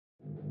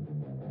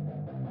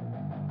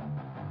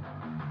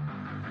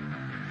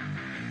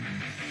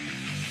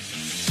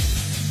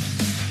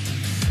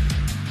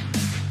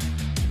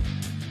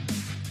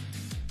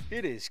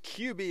It is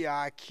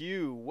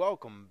QBIQ.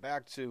 Welcome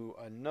back to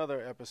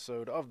another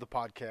episode of the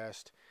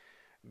podcast.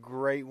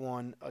 Great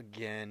one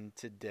again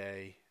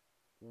today.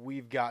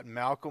 We've got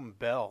Malcolm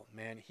Bell.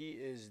 Man, he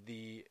is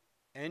the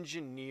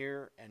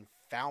engineer and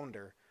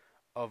founder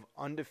of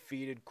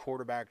Undefeated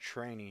Quarterback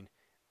Training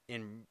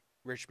in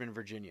Richmond,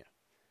 Virginia.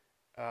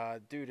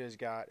 Dude has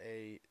got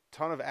a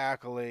ton of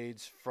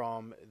accolades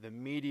from the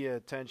media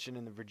attention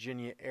in the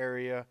Virginia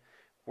area,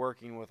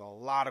 working with a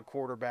lot of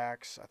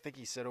quarterbacks. I think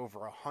he said over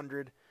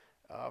 100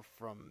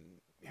 from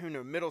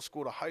middle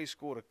school to high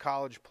school to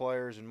college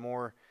players and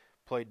more.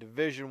 Played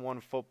Division I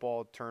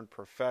football, turned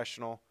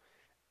professional,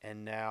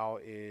 and now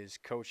is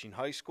coaching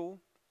high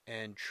school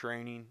and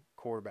training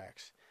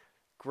quarterbacks.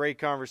 Great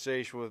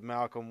conversation with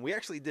Malcolm. We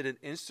actually did an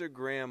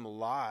Instagram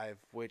live,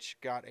 which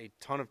got a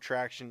ton of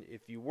traction.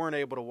 If you weren't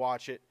able to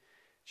watch it,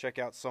 check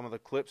out some of the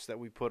clips that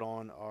we put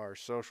on our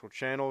social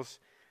channels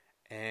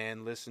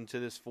and listen to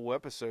this full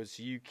episode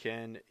so you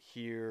can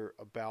hear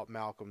about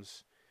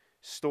Malcolm's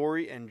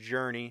story and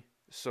journey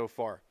so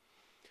far.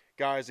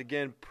 Guys,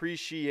 again,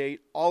 appreciate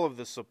all of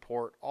the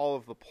support, all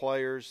of the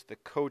players, the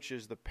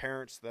coaches, the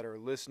parents that are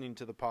listening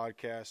to the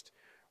podcast.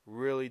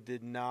 Really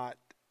did not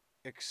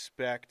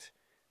expect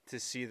to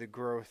see the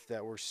growth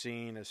that we're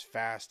seeing as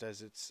fast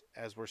as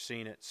we're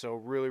seeing it. So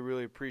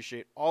really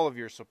appreciate all of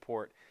your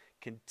support.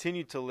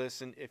 Continue to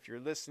listen. If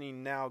you're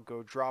listening now,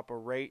 go drop a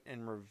rate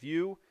and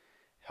review.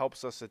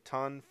 Helps us a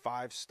ton.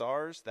 5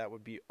 stars. That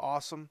would be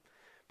awesome.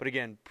 But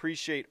again,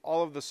 appreciate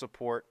all of the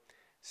support.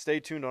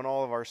 Stay tuned on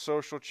all of our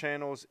social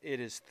channels.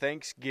 It is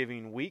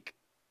Thanksgiving week.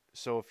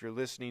 So if you're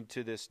listening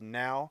to this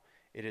now,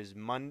 it is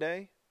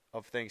Monday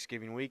of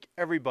Thanksgiving week.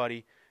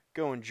 Everybody,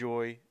 go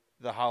enjoy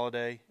the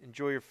holiday.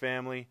 Enjoy your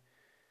family.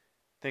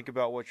 Think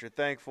about what you're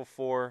thankful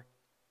for.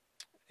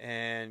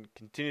 And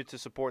continue to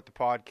support the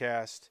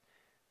podcast.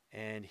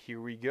 And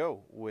here we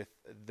go with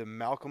the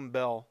Malcolm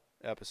Bell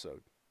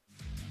episode.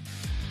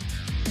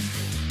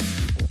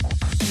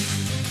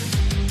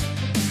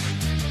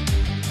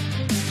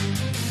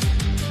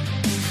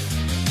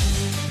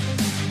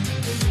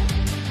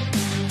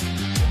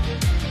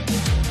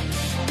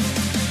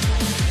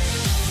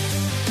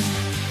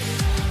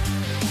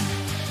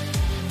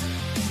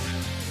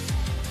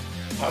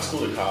 High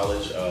school to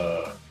college,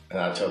 and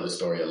I tell this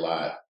story a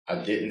lot,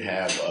 I didn't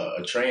have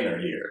a trainer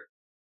here.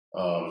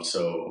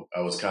 So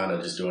I was kind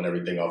of just doing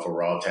everything off of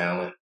raw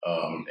talent.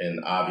 And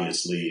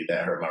obviously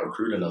that hurt my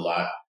recruiting a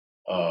lot.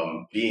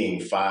 Being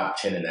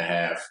 5'10" and a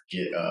half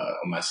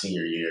on my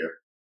senior year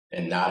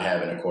and not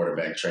having a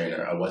quarterback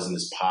trainer, I wasn't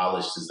as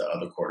polished as the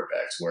other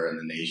quarterbacks were in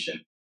the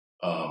nation.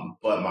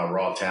 But my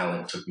raw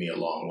talent took me a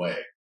long way.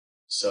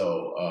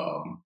 So,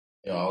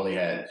 I only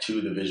had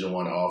 2 Division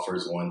I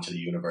offers, one to the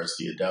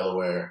University of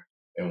Delaware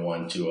and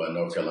one to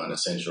North Carolina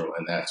Central,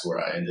 and that's where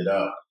I ended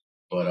up.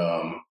 But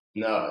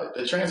no,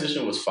 the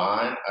transition was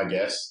fine, I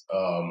guess.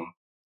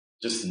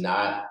 Just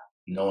not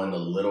knowing the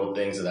little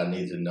things that I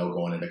needed to know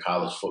going into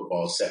college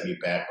football set me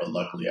back, but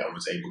luckily I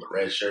was able to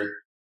redshirt.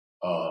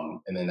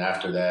 And then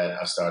after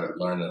that, I started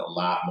learning a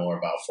lot more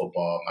about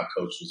football. My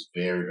coach was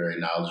very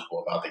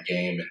knowledgeable about the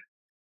game,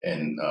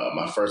 and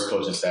my first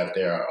coaching staff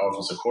there, our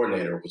offensive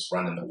coordinator, was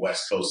running the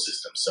West Coast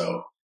system.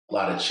 So a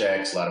lot of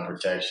checks, a lot of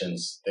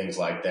protections, things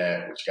like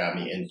that, which got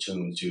me in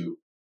tune to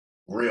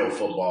real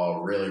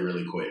football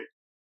really quick.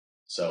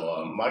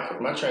 So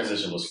my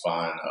transition was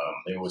fine.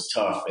 It was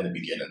tough in the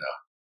beginning,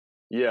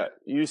 though. Yeah.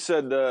 You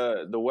said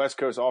the West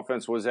Coast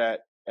offense was at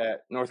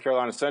North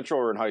Carolina Central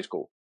or in high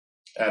school?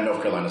 At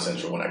North Carolina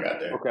Central when I got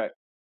there. Okay.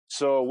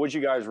 So what'd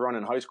you guys run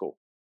in high school?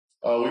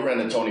 We ran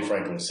the Tony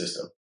Franklin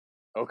system.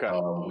 Okay.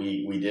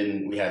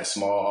 We had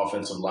small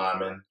offensive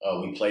linemen.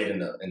 We played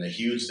in a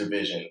huge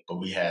division, but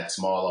we had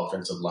small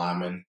offensive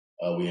linemen.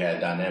 We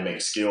had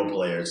dynamic skill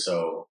players.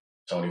 So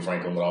Tony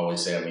Franklin would always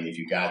say, if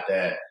you got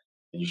that,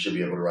 then you should be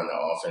able to run the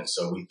offense.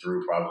 So we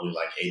threw probably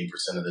like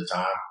 80% of the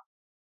time.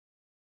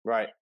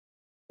 Right.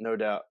 No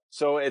doubt.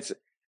 So it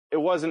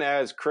wasn't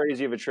as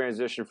crazy of a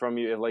transition from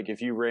you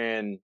if you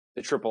ran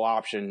the triple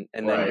option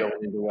and then go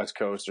into West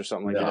Coast or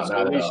something like that. So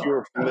at least you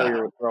were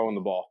familiar with throwing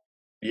the ball.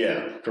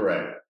 Yeah,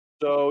 correct.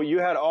 So you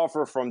had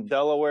offer from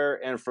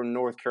Delaware and from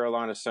North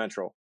Carolina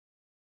Central.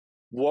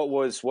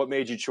 What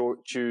made you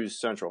choose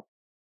Central?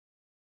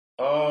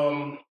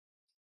 It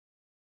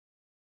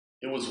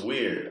was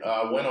weird.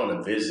 I went on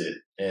a visit,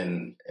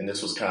 and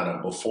this was kind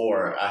of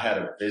before I had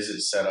a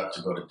visit set up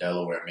to go to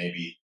Delaware,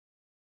 maybe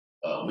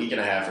a week and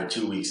a half or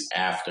 2 weeks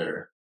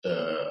after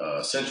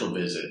the Central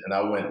visit, and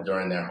I went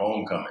during their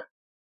homecoming,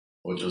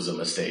 which was a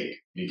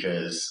mistake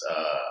because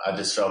I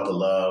just felt the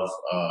love.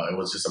 It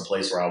was just a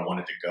place where I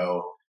wanted to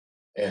go.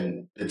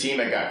 And the team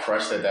had got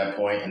crushed at that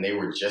point, and they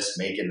were just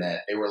making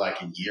that. They were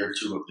like in year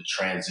 2 of the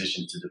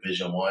transition to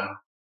Division I.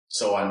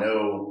 So I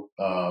know,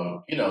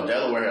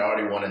 Delaware had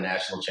already won a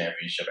national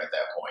championship at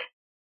that point.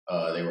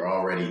 They were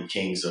already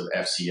kings of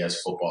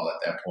FCS football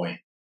at that point.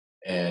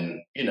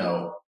 And,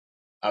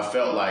 I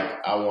felt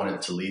like I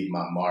wanted to leave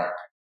my mark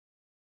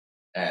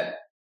at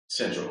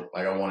Central.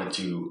 Like I wanted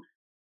to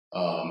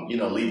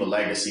leave a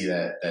legacy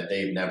that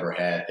they've never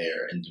had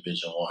there in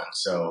Division I.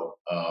 So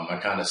I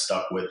kind of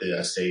stuck with it.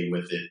 I stayed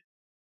with it.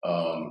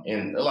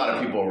 And a lot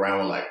of people around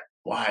were like,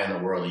 why in the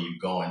world are you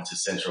going to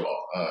Central,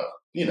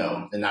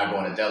 and not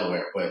going to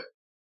Delaware? But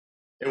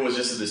it was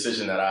just a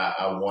decision that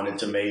I wanted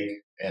to make,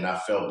 and I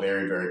felt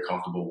very, very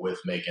comfortable with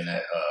making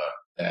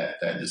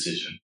that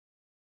decision.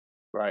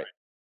 Right.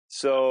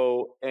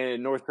 So,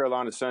 and North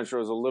Carolina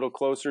Central is a little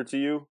closer to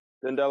you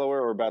than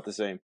Delaware, or about the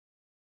same?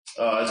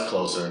 It's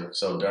closer.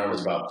 So Durham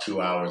is about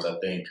 2 hours, I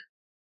think.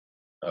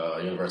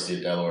 University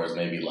of Delaware is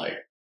maybe like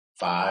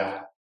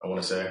 5, I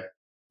want to say.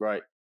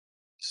 Right.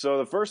 So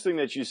the first thing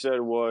that you said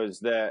was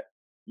that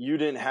you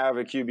didn't have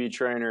a QB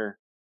trainer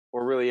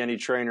or really any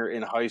trainer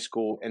in high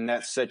school, and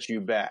that set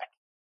you back.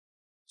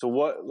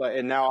 So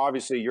and now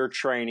obviously you're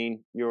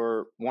training,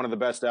 you're one of the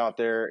best out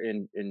there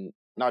in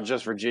not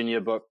just Virginia,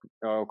 but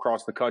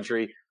across the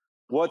country.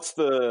 What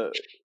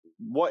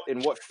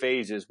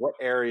phases, what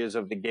areas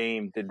of the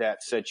game did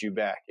that set you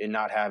back in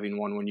not having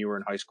one when you were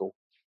in high school?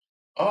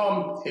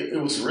 It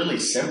was really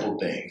simple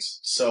things.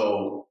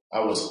 So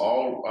I was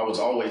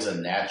always a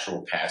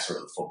natural passer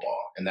of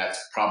football, and that's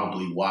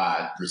probably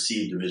why I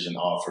received Division I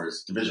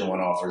offers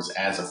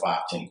as a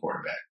 5'10"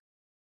 quarterback.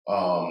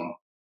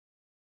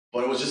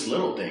 But it was just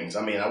little things.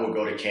 I mean, I would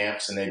go to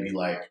camps and they'd be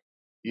like,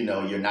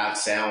 you're not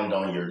sound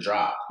on your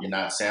drop. You're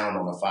not sound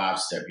on the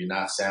 5-step. You're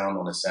not sound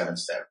on the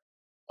 7-step.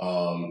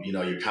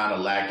 You're kind of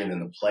lacking in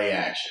the play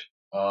action.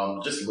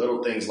 Just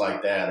little things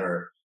like that.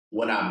 Or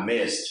when I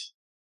missed,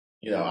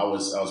 I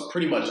was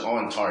pretty much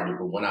on target,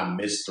 but when I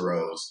missed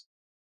throws,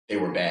 they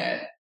were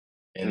bad.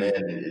 And then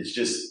it's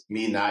just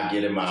me not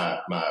getting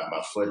my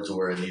foot to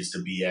where it needs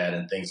to be at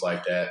and things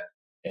like that.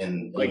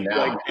 And like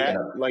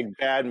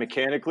bad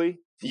mechanically?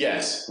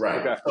 Yes,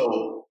 right. Okay.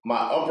 So my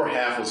upper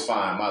half was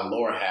fine. My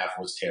lower half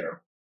was terrible.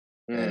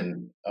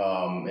 And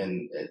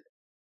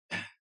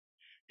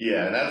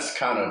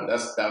that's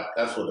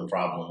what the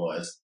problem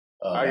was.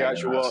 I got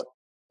you. Well,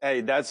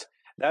 hey, that's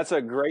a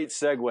great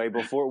segue.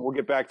 Before we'll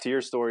get back to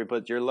your story,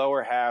 but your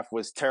lower half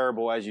was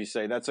terrible, as you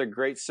say. That's a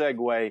great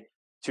segue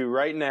to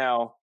right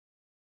now.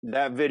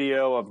 That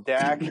video of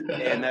Dak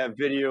and that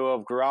video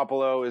of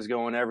Garoppolo is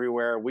going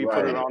everywhere. We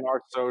put it on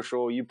our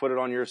social. You put it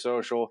on your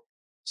social.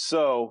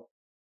 So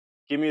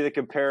give me the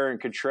compare and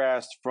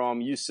contrast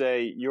from you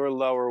say your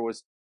lower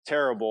was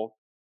terrible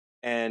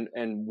and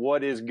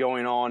what is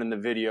going on in the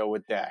video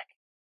with Dak?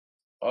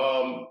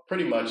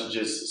 Pretty much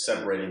just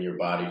separating your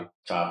body,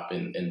 top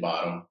and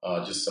bottom,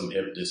 just some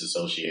hip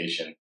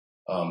disassociation,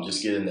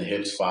 just getting the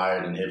hips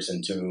fired and hips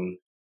in tune.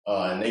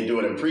 And they do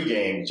it in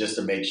pregame just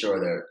to make sure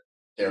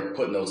they're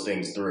putting those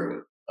things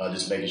through,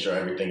 just making sure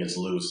everything is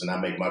loose. And I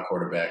make my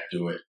quarterback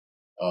do it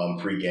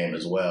pregame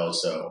as well.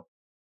 So,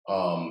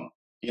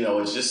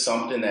 it's just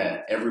something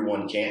that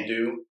everyone can't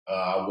do.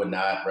 I would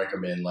not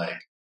recommend like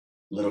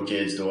little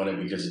kids doing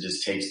it because it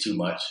just takes too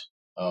much.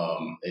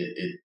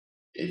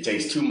 It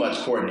takes too much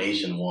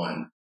coordination.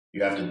 One,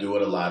 you have to do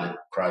it a lot. It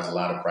requires a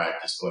lot of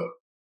practice, but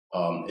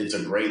it's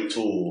a great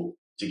tool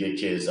to get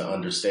kids to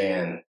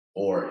understand,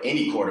 or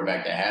any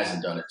quarterback that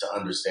hasn't done it to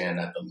understand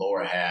that the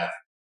lower half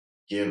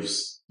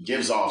gives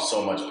off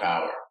so much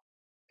power.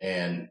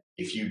 And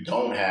if you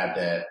don't have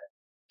that,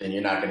 then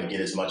you're not going to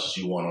get as much as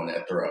you want on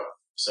that throw.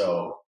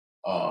 So,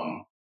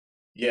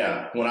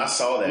 when I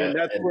saw that,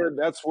 and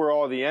that's where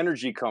all the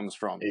energy comes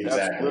from. Exactly.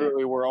 That's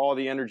literally where all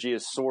the energy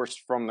is sourced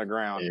from the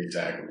ground.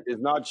 Exactly.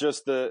 It's not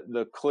just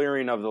the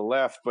clearing of the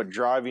left, but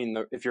driving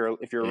if you're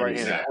a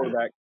right-handed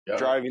quarterback,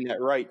 driving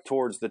that right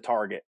towards the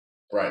target.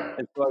 Right.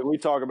 And so like we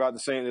talk about the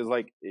same is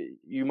like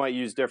you might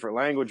use different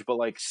language, but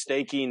like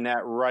staking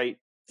that right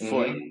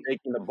foot,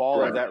 taking the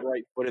ball of that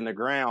right foot in the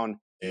ground,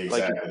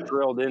 like it's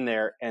drilled in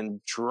there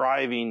and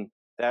driving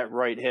that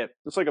right hip.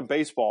 It's like a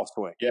baseball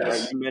swing.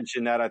 Yes. Right? You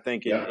mentioned that, I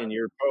think, in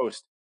your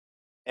post.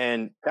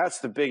 And that's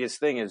the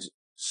biggest thing is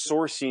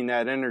sourcing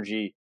that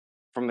energy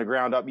from the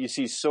ground up. You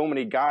see so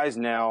many guys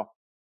now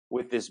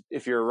with this,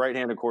 if you're a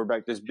right-handed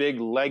quarterback, this big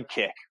leg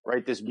kick,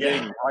 right? This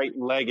big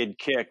right-legged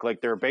kick,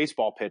 like they're a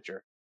baseball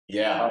pitcher.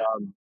 Yeah.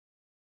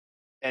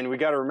 And we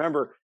got to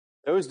remember,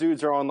 those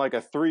dudes are on like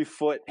a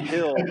 3-foot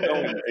hill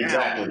going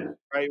exactly. down,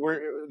 right?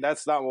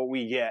 That's not what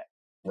we get.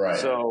 Right.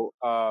 So,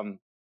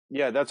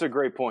 that's a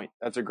great point.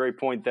 That's a great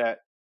point that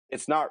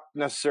it's not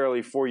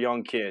necessarily for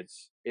young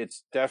kids.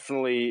 It's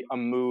definitely a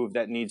move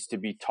that needs to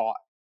be taught.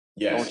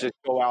 Yes. Don't just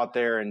go out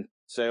there and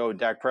say, oh,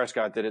 Dak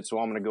Prescott did it, so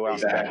I'm going to go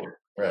out and catch it.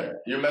 Right.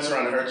 You're messing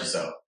around and hurt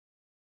yourself.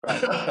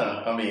 Right.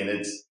 I mean,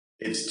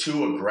 it's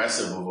too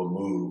aggressive of a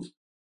move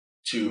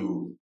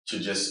to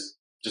just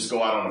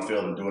go out on the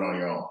field and do it on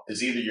your own.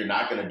 It's either you're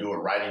not going to do it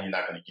right and you're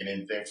not going to get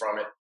anything from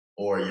it,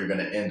 or you're going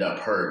to end up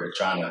hurt or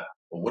trying to,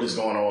 well, what is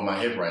going on with my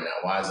hip right now?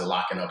 Why is it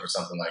locking up or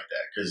something like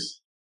that?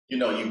 Because, you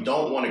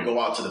don't want to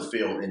go out to the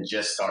field and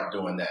just start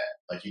doing that.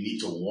 Like you need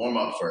to warm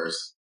up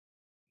first,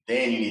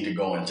 then you need to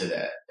go into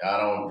that. I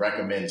don't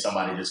recommend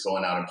somebody just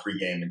going out in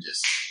pregame and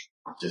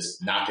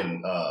just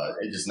knocking it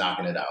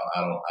out.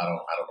 I don't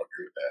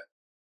agree with that.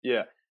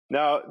 Yeah.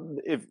 Now,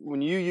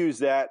 when you use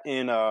that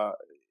in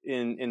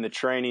in the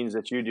trainings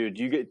that you do,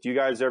 do you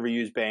guys ever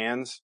use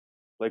bands?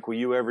 Like, will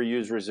you ever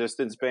use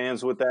resistance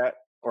bands with that?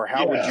 Or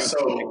how would you coach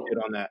a kid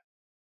on that?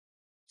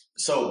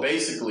 So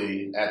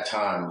basically, at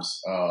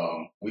times,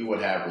 we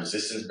would have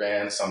resistance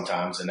bands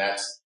sometimes, and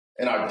that's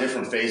in our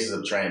different phases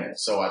of training.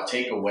 So I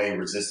take away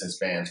resistance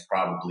bands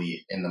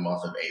probably in the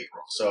month of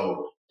April.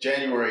 So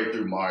January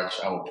through March,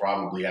 I will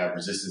probably have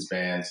resistance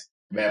bands,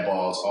 med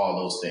balls, all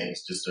those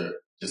things, just to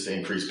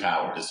increase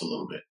power just a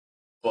little bit.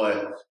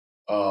 But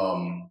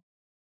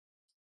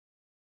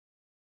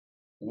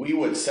we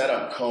would set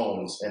up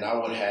cones, and I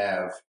would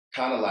have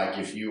kind of like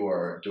if you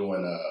are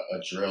doing a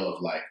drill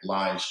of like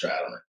line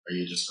straddling, or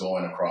you're just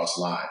going across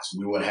lines.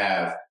 We would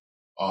have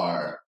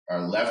our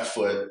left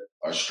foot,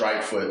 our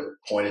strike foot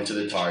pointed to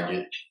the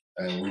target,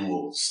 and we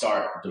will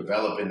start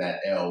developing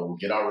that L. We'll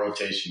get our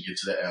rotation, get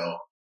to the L,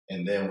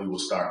 and then we will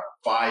start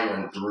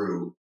firing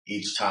through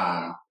each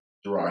time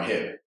through our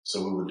hip.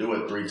 So we would do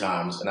it 3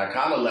 times, and I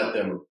kind of let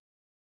them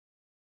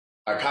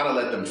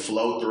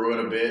flow through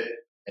it a bit,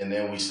 and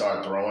then we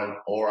start throwing,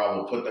 or I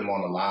will put them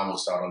on the line. We'll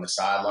start on the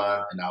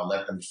sideline, and I'll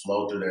let them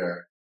flow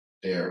through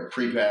their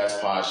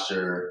pre-pass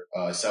posture,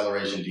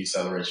 acceleration,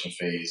 deceleration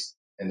phase,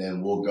 and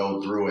then we'll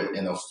go through it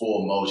in a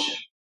full motion.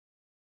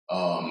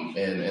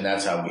 And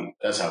that's how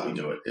we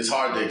do it. It's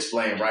hard to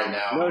explain right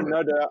now.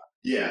 No doubt.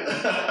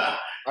 Yeah.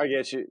 I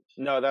get you.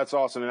 No, that's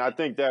awesome. And I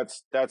think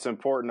that's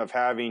important of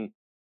having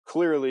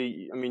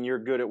clearly, I mean,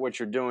 you're good at what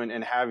you're doing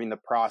and having the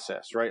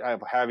process, right?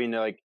 Having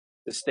like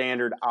the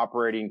standard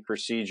operating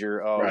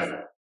procedure of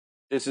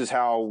this is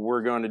how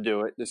we're going to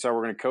do it. This is how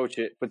we're going to coach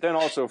it. But then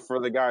also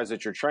for the guys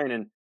that you're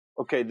training,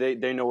 okay,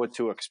 they know what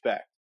to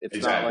expect.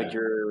 It's not like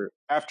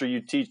after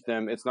you teach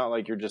them, it's not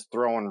like you're just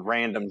throwing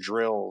random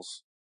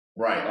drills.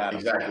 Right.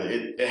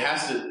 Exactly. It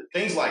has to,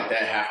 things like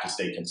that have to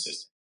stay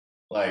consistent.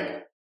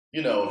 Like,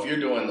 you know, if you're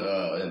doing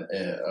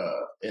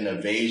an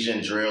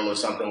evasion drill or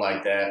something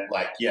like that,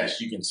 like, yes,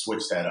 you can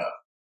switch that up.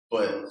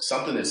 But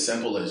something as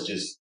simple as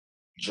just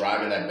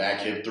driving that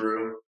back hip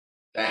through,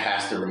 that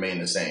has to remain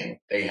the same.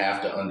 They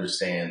have to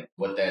understand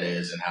what that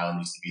is and how it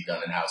needs to be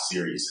done and how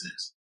serious it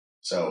is.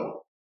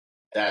 So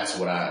that's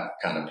what I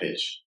kind of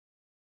pitch.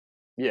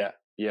 Yeah,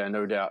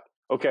 no doubt.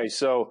 Okay,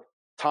 so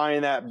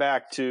tying that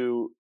back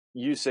to,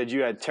 you said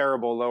you had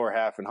terrible lower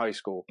half in high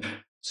school.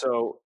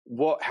 So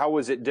how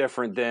was it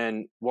different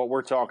than what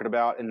we're talking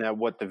about and then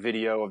what the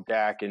video of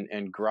Dak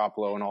and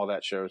Garoppolo and all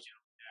that shows?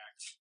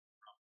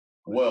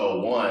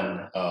 Well,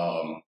 one,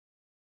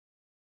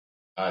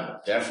 I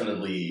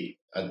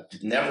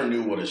never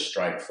knew what a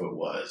strike foot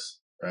was,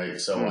 right?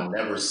 So I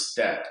never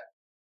stepped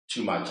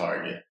to my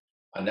target.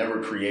 I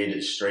never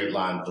created straight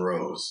line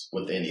throws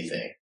with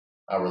anything.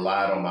 I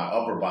relied on my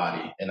upper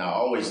body, and I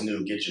always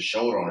knew get your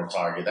shoulder on the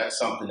target. That's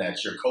something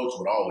that your coach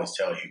would always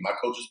tell you. My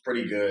coach was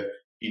pretty good.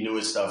 He knew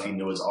his stuff. He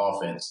knew his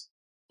offense,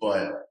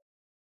 but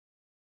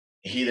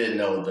he didn't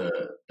know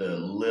the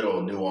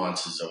little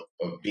nuances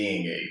of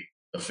being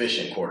a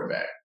efficient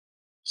quarterback.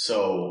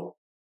 So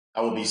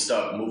I would be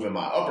stuck moving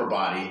my upper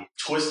body,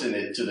 twisting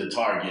it to the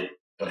target,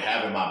 but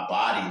having my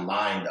body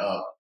lined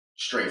up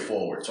straight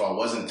forward. So I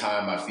wasn't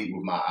tying my feet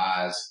with my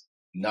eyes.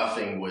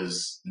 Nothing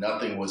was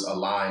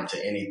aligned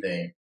to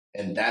anything.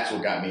 And that's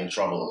what got me in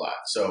trouble a lot.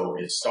 So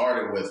it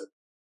started with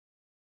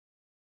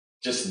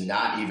just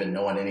not even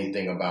knowing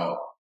anything about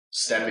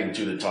stepping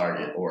to the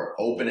target or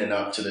opening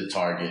up to the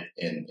target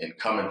and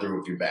coming through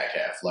with your back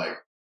half. Like,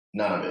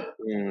 none of it.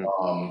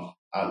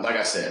 Like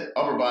I said,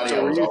 upper body.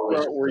 So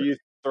were you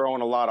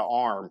throwing a lot of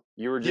arm?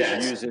 You were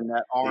just using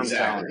that arm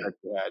talent that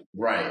you had.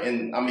 Right.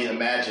 And I mean,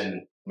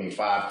 imagine,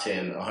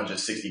 5'10",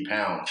 160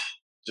 pounds,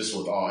 just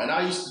with all. And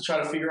I used to try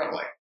to figure out,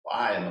 like,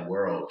 why in the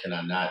world can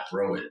I not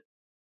throw it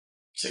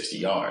 60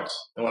 yards?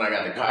 And when I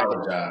got to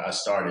college, I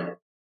started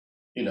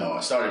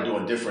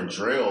doing different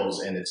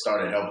drills, and it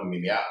started helping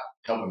me out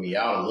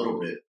a little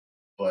bit.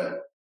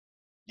 But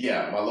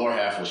yeah, my lower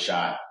half was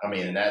shot. I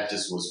mean, and that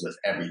just was with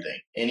everything.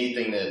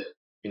 Anything that,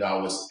 I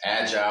was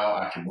agile,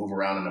 I could move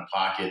around in the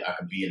pocket, I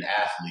could be an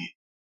athlete,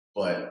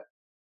 but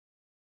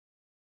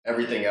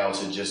everything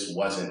else, it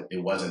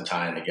wasn't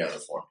tying together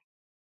for me.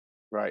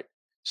 Right.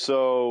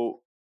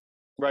 So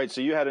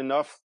you had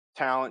enough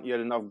talent, you had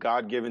enough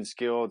God-given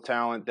skill,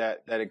 talent that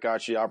it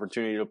got you the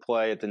opportunity to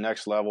play at the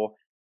next level.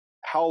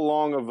 How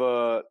long of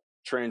a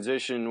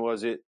transition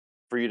was it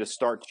for you to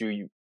start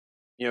to,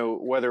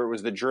 whether it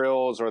was the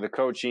drills or the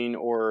coaching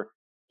or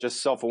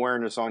just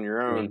self-awareness on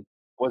your own? Mm-hmm.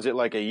 Was it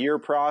like a year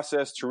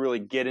process to really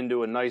get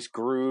into a nice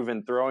groove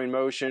and throwing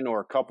motion,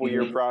 or a couple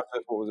year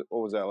process? What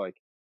was that like?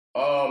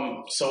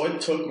 So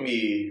it took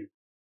me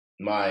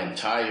my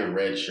entire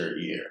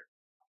redshirt year.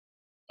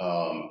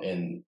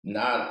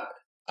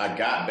 I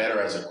got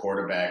better as a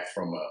quarterback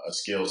from a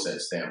skill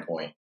set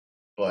standpoint,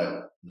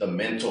 but the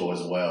mental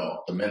as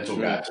well. The mental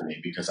got to me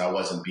because I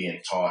wasn't being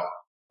taught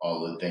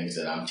all the things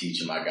that I'm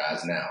teaching my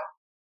guys now.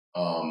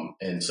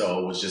 And so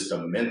it was just a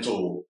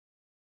mental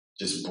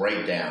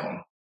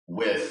breakdown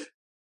with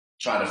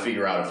trying to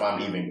figure out if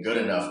I'm even good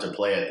enough to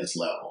play at this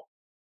level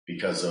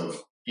because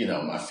of,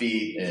 my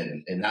feet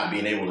and not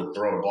being able to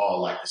throw the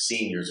ball like the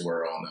seniors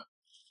were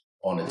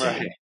on the team.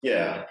 Right.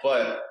 Yeah,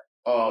 but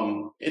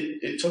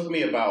it took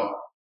me about,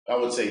 I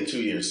would say,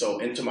 2 years. So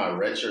into my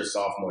redshirt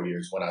sophomore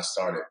years when I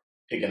started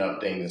picking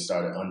up things and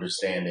started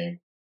understanding.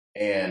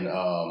 And,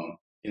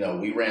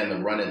 we ran the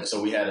running.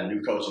 So we had a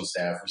new coaching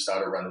staff. We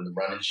started running the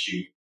run and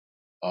shoot,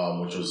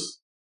 which was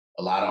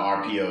a lot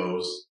of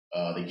RPOs.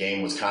 The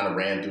game was kind of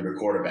ran through the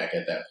quarterback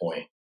at that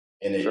point.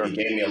 And it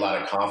gave me a lot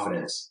of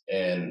confidence.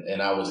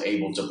 And I was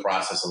able to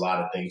process a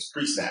lot of things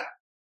pre-snap.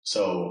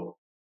 So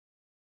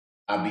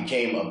I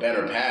became a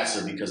better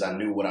passer because I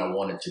knew what I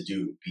wanted to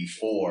do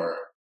before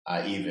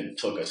I even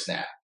took a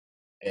snap.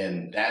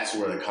 And that's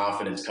where the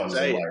confidence comes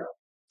in.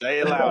 Say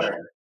it louder.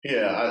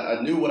 Yeah,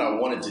 I knew what I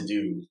wanted to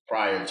do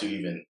prior to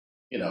even,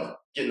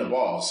 getting the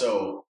ball.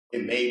 So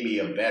it made me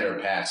a better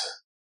passer.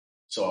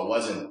 So I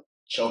wasn't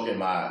choking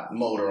my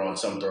motor on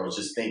some throws,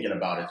 just thinking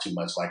about it too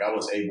much. Like I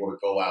was able to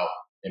go out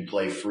and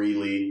play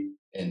freely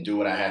and do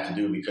what I had to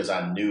do because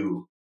I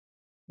knew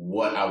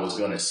what I was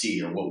going to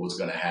see or what was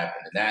going to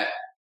happen. And that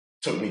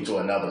took me to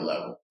another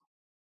level.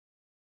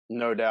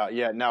 No doubt.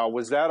 Yeah. Now,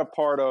 was that a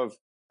part of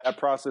that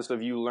process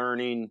of you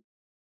learning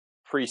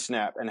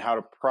pre-snap and how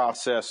to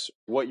process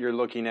what you're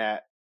looking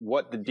at,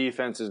 what the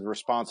defense's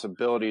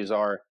responsibilities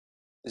are?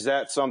 Is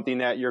that something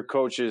that your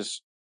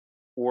coaches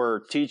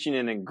were teaching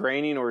and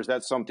ingraining, or is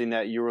that something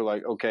that you were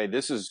like, okay,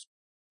 this is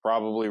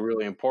probably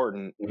really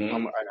important.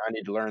 Mm-hmm. I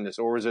need to learn this,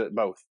 or is it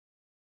both?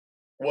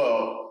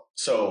 Well,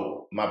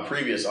 so my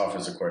previous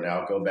offensive coordinator,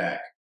 I'll go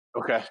back.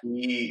 Okay.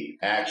 He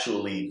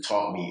actually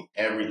taught me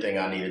everything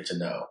I needed to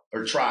know,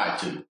 or tried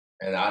to.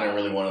 And I didn't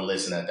really want to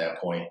listen at that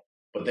point.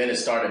 But then it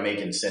started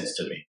making sense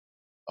to me.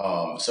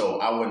 So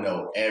I would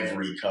know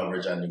every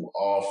coverage. I knew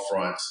all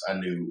fronts. I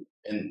knew,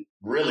 and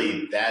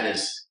really that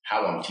is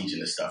how I'm teaching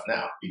this stuff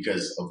now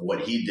because of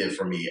what he did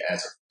for me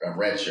as a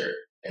redshirt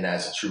and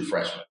as a true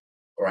freshman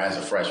or as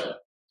a freshman.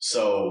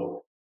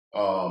 So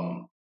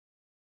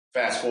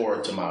fast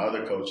forward to my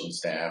other coaching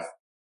staff.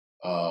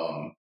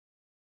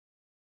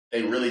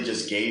 They really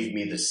just gave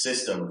me the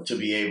system to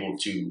be able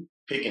to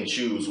pick and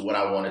choose what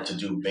I wanted to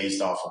do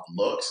based off of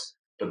looks.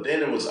 But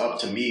then it was up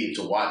to me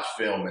to watch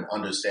film and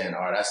understand,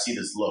 all right, I see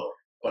this look,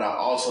 but I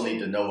also need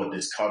to know what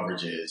this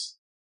coverage is.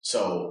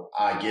 So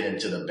I get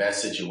into the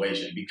best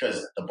situation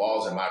because the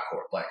ball's in my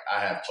court. Like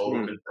I have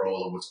total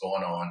control of what's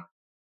going on.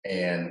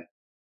 And,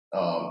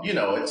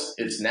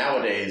 it's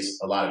nowadays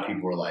a lot of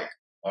people are like,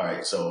 all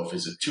right, so if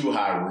it's a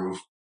 2-high roof,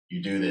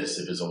 you do this.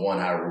 If it's a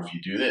 1-high roof,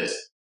 you do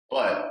this.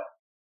 But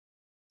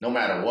no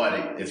matter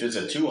what, if it's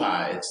a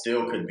 2-high, it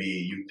still could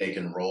be, they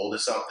can roll to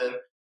something.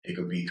 It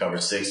could be cover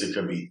 6. It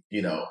could be,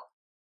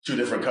 2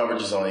 different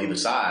coverages on either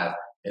side.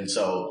 And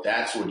so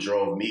that's what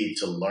drove me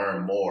to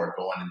learn more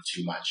going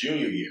into my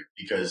junior year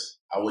because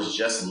I was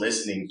just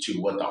listening to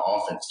what the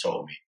offense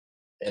told me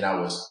and I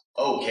was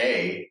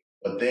okay.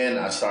 But then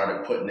I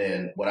started putting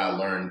in what I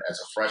learned as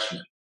a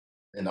freshman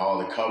and all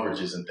the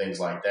coverages and things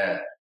like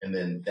that. And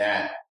then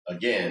that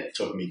again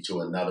took me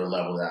to another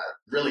level that I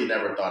really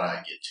never thought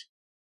I'd get to.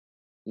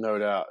 No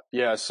doubt.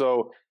 Yeah.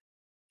 So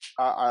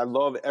I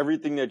love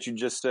everything that you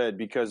just said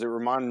because it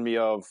reminded me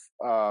of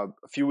a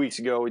few weeks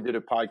ago, we did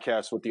a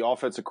podcast with the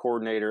offensive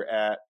coordinator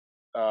at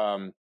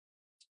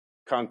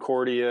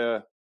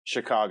Concordia,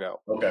 Chicago.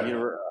 Okay.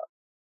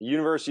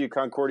 University of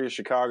Concordia,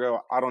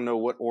 Chicago. I don't know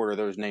what order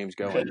those names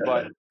go in,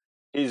 but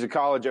he's a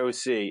college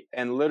OC.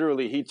 And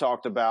literally he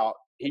talked about,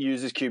 he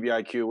uses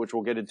QBIQ, which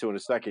we'll get into in a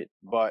second,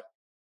 but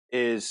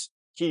he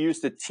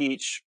used to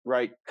teach,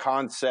 right,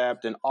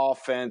 concept and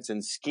offense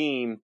and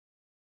scheme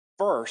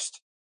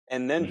first,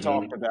 and then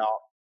talked about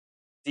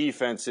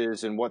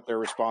defenses and what their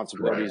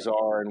responsibilities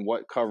are and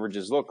what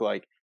coverages look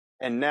like.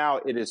 And now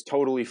it is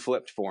totally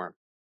flipped for him.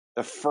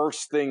 The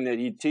first thing that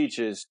he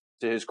teaches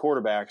to his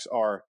quarterbacks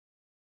are,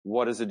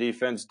 what does the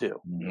defense do?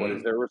 What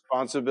is their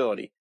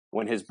responsibility?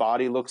 When his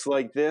body looks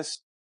like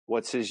this,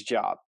 what's his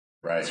job?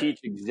 Right. Teach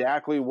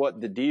exactly what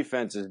the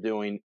defense is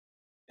doing,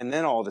 and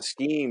then all the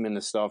scheme and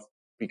the stuff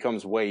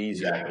becomes way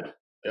easier. Exactly.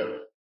 Yep.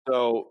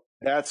 So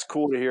that's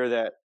cool to hear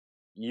that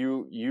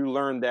you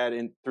learned that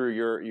through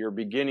your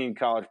beginning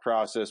college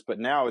process, but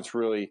now it's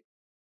really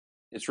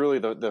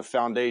the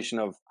foundation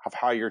of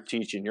how you're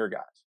teaching your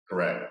guys.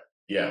 Correct.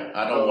 Yeah.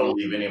 I don't want to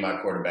leave any of my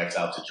quarterbacks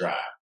out to dry.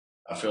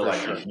 I feel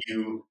like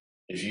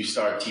if you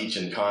start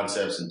teaching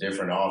concepts and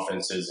different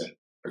offenses and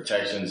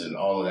protections and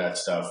all of that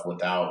stuff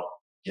without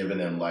giving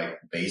them like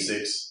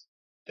basics,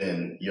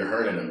 then you're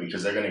hurting them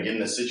because they're going to get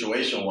in a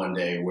situation one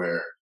day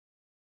where,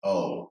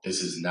 oh,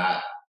 this is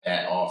not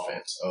that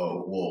offense.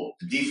 Oh, well,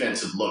 the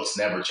defensive looks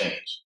never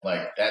change.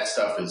 Like that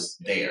stuff is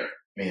there. I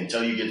mean,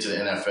 until you get to the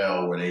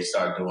NFL where they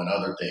start doing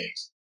other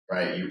things,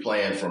 right? You're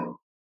playing from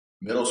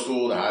middle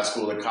school to high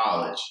school to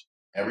college.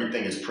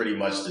 Everything is pretty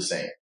much the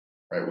same,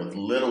 right? With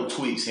little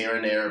tweaks here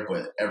and there,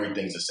 but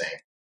everything's the same.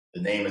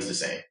 The name is the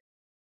same.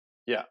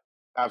 Yeah,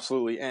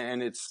 absolutely.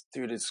 And it's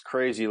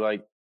crazy.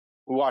 Like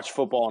we watch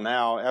football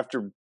now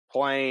after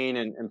playing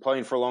and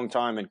playing for a long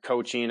time and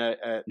coaching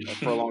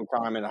for a long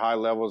time at high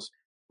levels.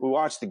 we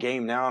watch the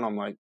game now, and I'm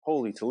like,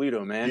 holy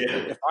Toledo, man!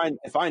 Yeah.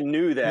 If I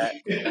knew that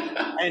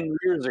 10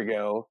 years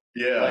ago,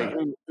 like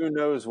who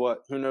knows what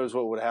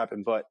would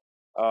happen? But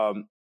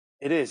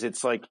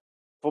it's like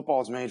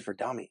football's made for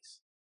dummies,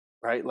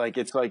 right? Like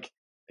it's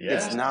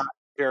it's not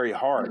very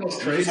hard.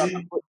 That's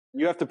crazy.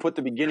 You have to put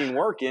the beginning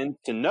work in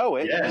to know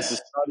it and to Yes.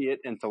 study it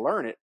and to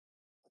learn it.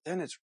 But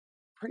then it's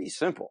pretty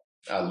simple.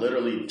 I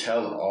literally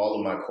tell all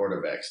of my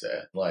quarterbacks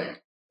that,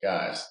 like,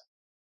 guys,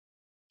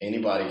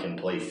 anybody can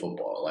play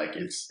football. Like,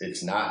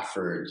 it's not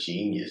for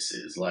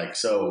geniuses. Like,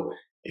 so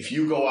if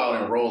you go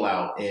out and roll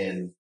out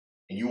and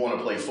you want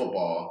to play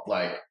football,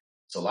 like,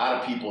 it's a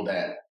lot of people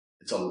that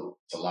it's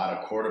a lot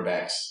of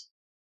quarterbacks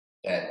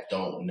that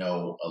don't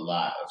know a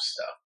lot of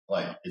stuff.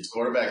 Like, it's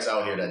quarterbacks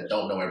out here that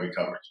don't know every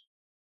coverage,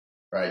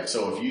 right?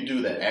 So if you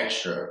do the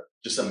extra,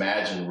 just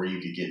imagine where you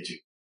could get to.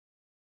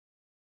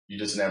 You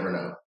just never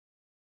know.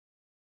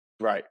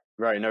 Right,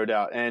 no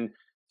doubt. And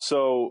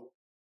so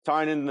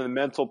tying into the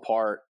mental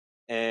part,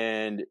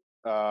 and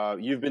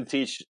you've been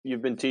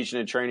teaching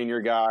and training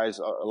your guys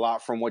a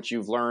lot from what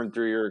you've learned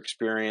through your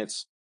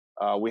experience.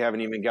 We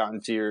haven't even gotten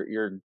to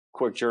your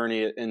quick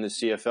journey in the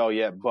CFL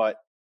yet, but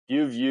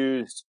you've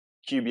used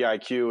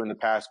QBIQ in the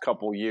past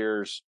couple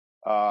years.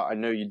 I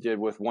know you did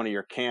with one of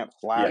your camps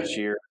last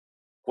year.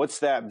 What's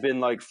that been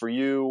like for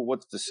you?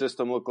 What's the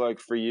system look like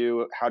for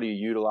you? How do you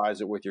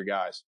utilize it with your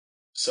guys?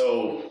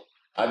 So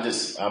I'm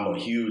a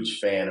huge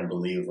fan and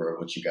believer of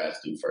what you guys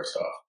do, first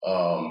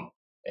off.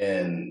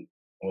 And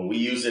when we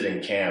use it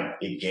in camp,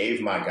 it gave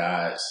my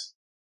guys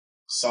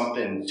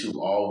something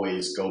to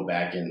always go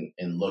back and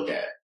look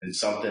at, and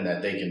something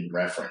that they can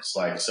reference.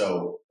 Like,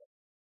 so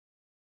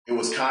it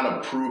was kind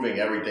of proving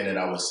everything that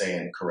I was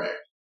saying correct.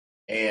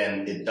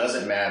 And it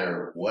doesn't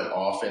matter what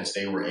offense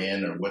they were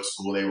in or what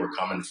school they were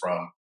coming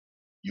from.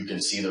 You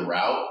can see the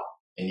route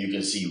and you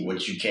can see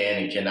what you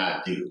can and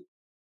cannot do.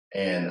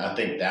 And I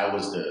think that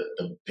was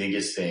the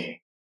biggest thing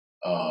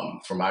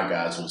for my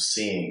guys, was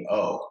seeing,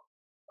 a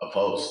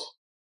post.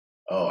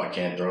 Oh, I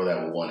can't throw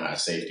that with one high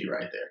safety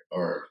right there,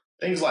 or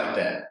things like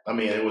that. I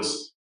mean, it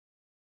was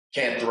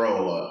can't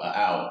throw a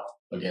out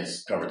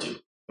against cover two.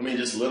 I mean,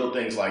 just little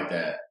things like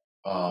that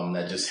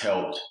that just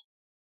helped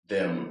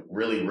them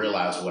really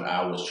realize what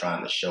I was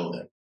trying to show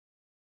them.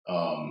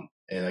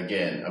 And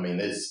again, I mean,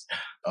 this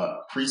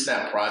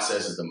pre-snap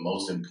process is the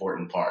most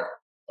important part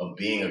of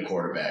being a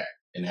quarterback,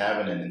 and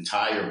having an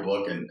entire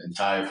book and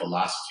entire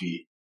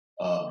philosophy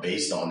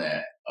based on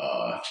that,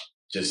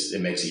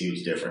 it makes a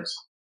huge difference.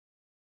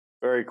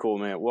 Very cool,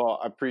 man. Well,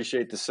 I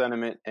appreciate the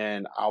sentiment,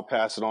 and I'll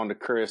pass it on to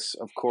Chris.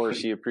 Of course,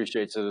 he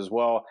appreciates it as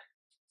well.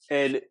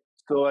 And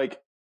so, like,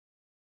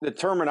 the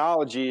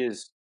terminology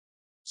is,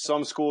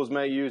 some schools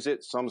may use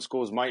it, some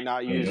schools might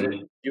not use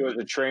it. You as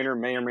a trainer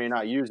may or may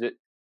not use it.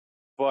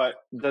 But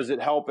does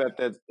it help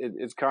that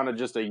it's kind of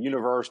just a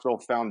universal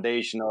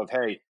foundation of,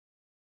 hey,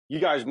 you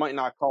guys might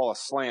not call a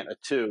slant a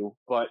two,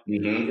 but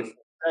if you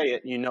say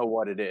it, you know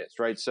what it is,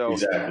 right? So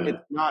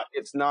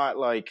it's not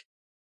like,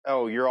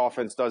 oh, your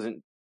offense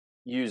doesn't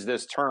use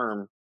this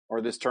term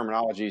or this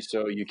terminology,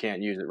 so you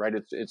can't use it, right?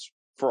 It's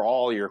for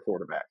all your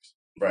quarterbacks,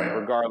 right,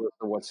 regardless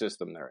of what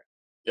system they're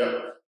in.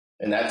 Yep,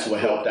 and that's what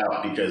helped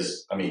out,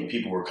 because I mean,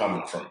 people were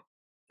coming from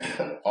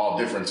all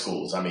different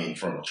schools. I mean,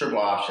 from triple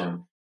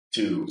option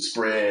to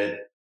spread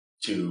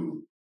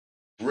to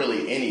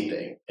really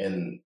anything.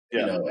 And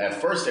you know, at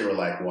first they were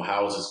like, well,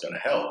 how is this going to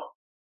help?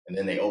 And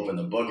then they open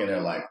the book and they're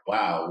like,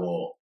 wow,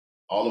 well,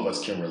 all of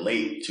us can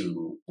relate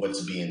to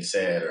what's being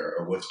said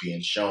or what's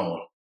being shown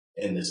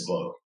in this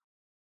book.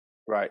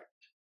 Right.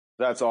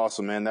 That's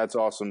awesome, man. That's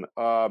awesome.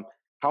 How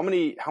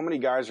many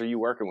guys are you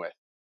working with?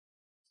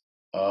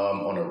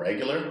 On a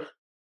regular?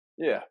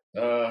 Yeah.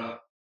 I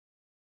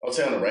would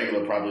say on a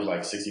regular, probably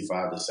like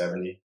 65 to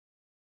 70.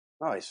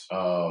 Nice.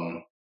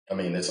 I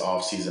mean, this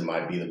off season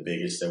might be the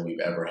biggest that we've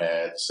ever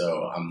had,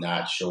 so I'm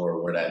not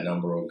sure where that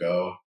number will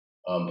go.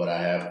 But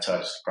I have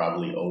touched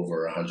probably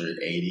over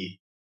 180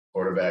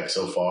 quarterbacks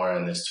so far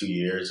in this 2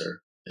 years,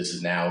 or this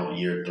is now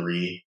year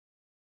 3.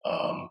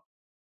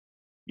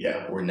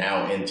 We're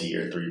now into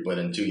year 3, but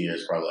in 2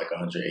 years, probably like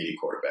 180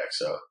 quarterbacks.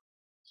 So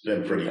it's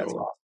been pretty cool.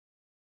 Awesome.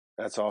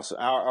 That's awesome.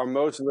 Are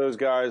most of those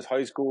guys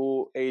high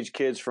school age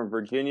kids from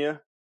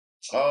Virginia?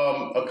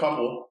 A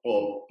couple.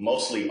 Well,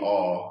 mostly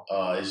all.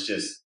 It's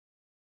just,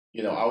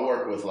 you know, I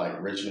work with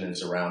like Richmond and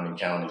surrounding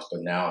counties,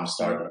 but now I'm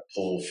starting to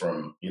pull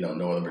from, you know,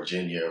 Northern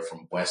Virginia,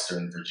 from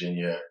Western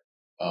Virginia.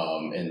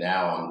 And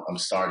now I'm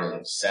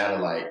starting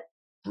satellite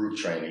group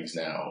trainings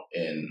now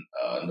in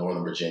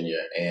Northern Virginia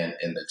and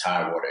in the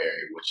Tidewater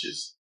area, which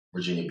is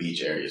Virginia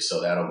Beach area.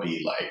 So that'll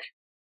be like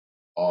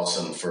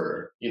awesome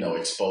for, you know,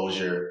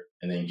 exposure,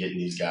 and then getting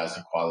these guys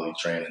the quality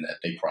training that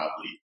they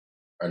probably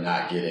are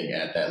not getting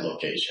at that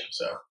location.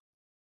 So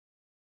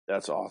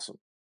that's awesome.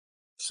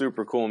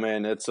 Super cool,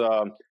 man. It's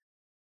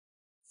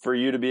for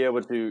you to be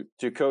able to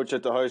coach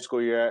at the high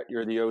school you're at,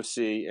 you're the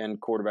OC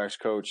and quarterbacks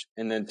coach,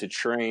 and then to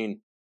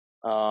train.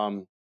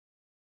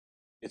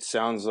 It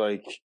sounds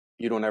like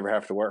you don't ever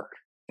have to work.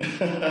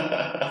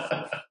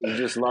 You're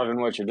just loving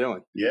what you're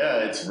doing. Yeah,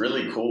 it's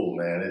really cool,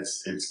 man.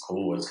 It's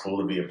cool. It's cool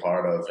to be a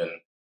part of. And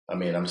I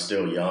mean, I'm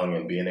still young,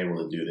 and being able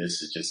to do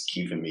this is just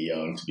keeping me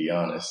young, to be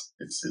honest.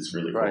 It's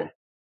really cool. Right.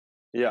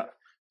 Yeah.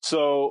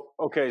 So,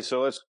 okay.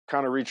 So let's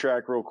kind of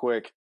retrack real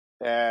quick.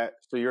 So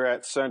you're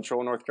at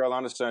Central, North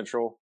Carolina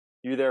Central.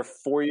 You there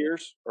 4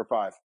 years or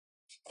 5?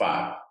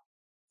 5.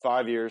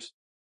 5 years.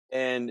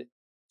 And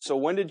so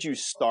when did you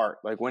start?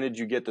 Like, when did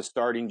you get the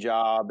starting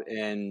job?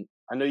 And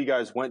I know you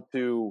guys went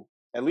to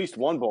at least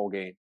one bowl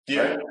game.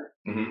 Yeah. Right?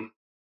 Mm-hmm.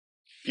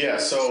 Yeah.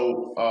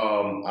 So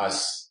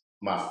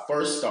my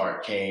first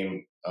start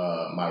came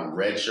my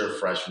redshirt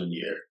freshman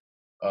year.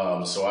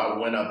 So I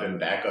went up in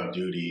backup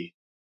duty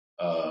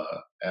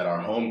at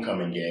our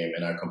homecoming game,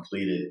 and I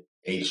completed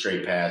 8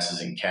 straight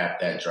passes and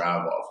capped that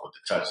drive off with the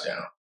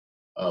touchdown.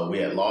 We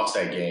had lost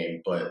that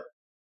game, but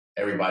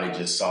everybody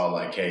just saw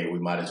like, hey, we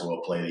might as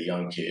well play the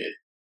young kid.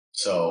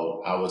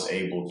 So I was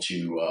able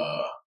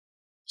to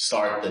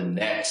start the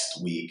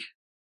next week,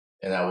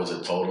 and that was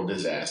a total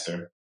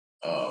disaster.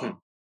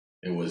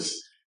 It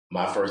was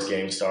my first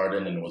game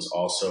starting, and it was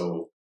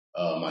also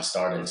my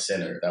starting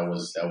center. That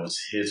was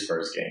his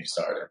first game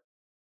starting.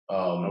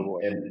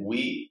 And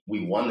we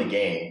won the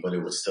game, but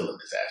it was still a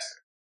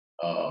disaster.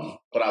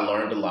 But I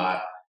learned a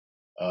lot.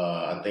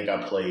 I think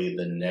I played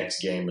the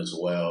next game as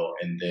well,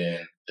 and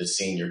then the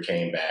senior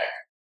came back,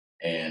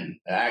 and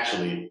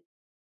actually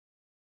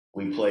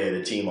we played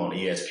a team on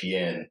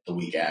ESPN the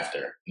week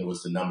after. It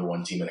was the number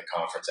 1 team in the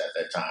conference at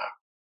that time,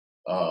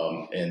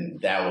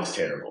 and that was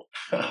terrible.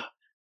 Who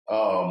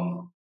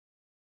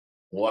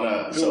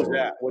was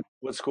that?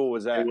 What school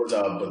was that? It was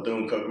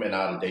Bethune-Cookman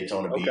out of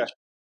Daytona Beach.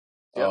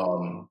 Yep.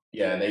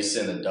 Yeah, and they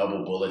sent a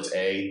double bullets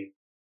A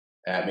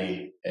at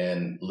me,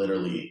 and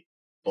literally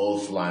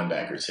both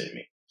linebackers hit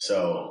me.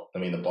 So, I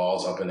mean, the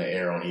ball's up in the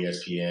air on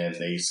ESPN.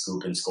 They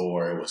scoop and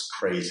score. It was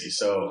crazy.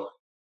 So,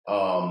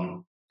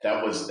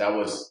 that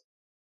was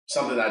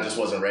something I just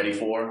wasn't ready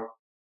for.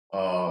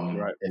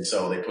 Right. And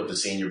so they put the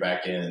senior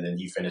back in, and then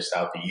he finished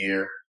out the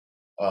year.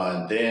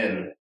 And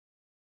then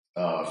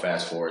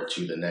fast forward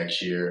to the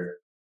next year,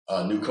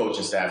 new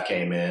coaching staff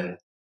came in.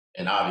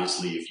 And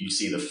obviously, if you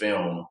see the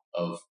film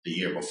of the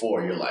year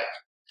before, you're like,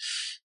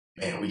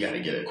 man, we got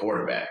to get a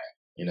quarterback,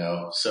 you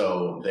know?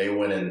 So they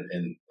went in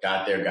and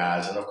got their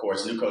guys. And of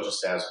course, new coaching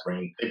staffs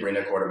bring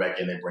their quarterback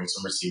in, they bring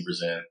some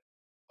receivers in.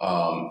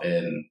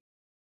 And,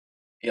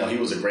 you know, he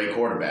was a great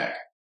quarterback.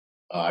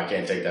 I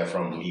can't take that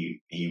from him.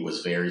 He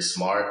was very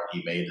smart.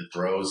 He made the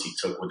throws. He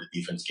took what the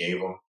defense gave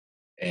him.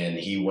 And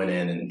he went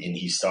in and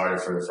he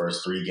started for the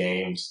first 3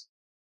 games.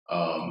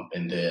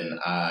 And then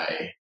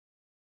I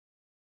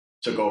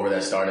took over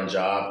that starting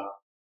job,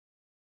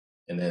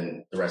 and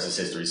then the rest is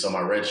history. So my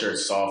redshirt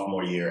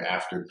sophomore year,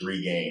 after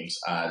 3 games,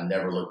 I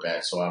never looked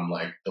back. So I'm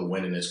like the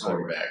winningest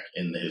quarterback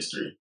in the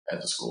history at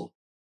the school.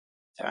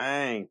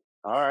 Dang.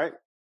 All right.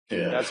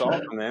 Yeah. That's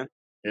awesome, man.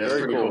 Yeah,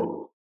 that's pretty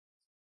cool.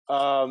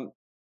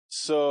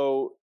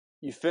 So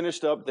you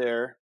finished up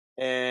there,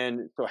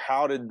 and so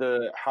how did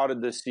the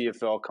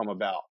CFL come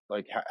about?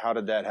 Like, how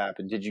did that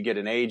happen? Did you get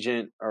an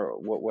agent, or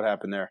what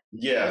happened there?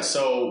 Yeah.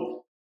 So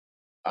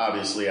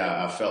obviously,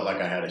 I felt like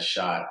I had a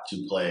shot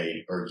to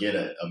play or get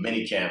a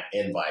mini camp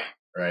invite,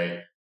 right,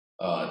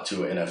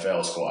 to an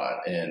NFL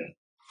squad. And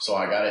so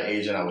I got an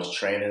agent. I was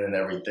training and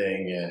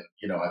everything. And,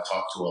 you know, I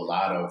talked to a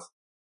lot of,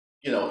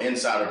 you know,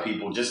 insider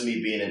people. Just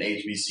me being in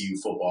HBCU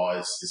football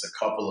is a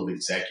couple of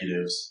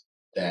executives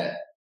that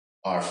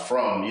are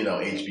from, you know,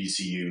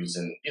 HBCUs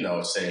and, you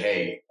know, say,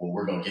 hey, well,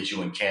 we're going to get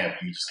you in camp.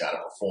 You just got to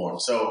perform.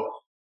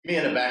 So me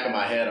in the back of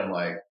my head, I'm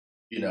like,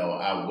 you know,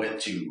 I went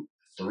to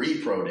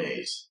 3 pro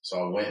days. So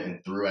I went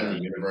and threw at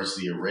the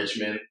University of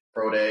Richmond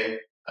pro day.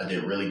 I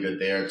did really good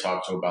there,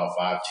 talked to about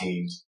 5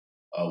 teams.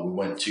 I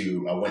went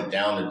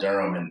down to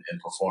Durham and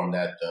performed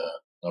at the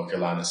North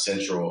Carolina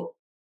Central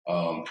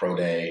pro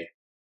day.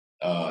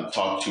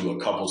 Talked to a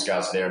couple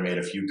scouts there, made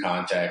a few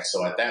contacts.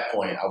 So at that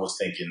point, I was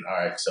thinking, all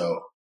right,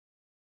 so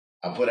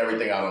I put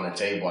everything out on the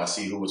table. I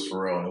see who was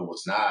for real and who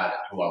was not, and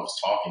who I was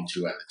talking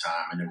to at the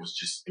time. And it was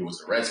the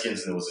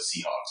Redskins and it was the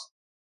Seahawks.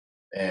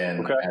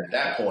 And at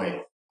that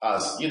point,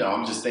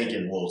 I'm just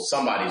thinking, well,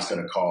 somebody's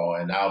going to call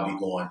and I'll be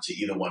going to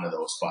either one of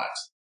those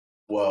spots.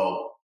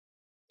 Well,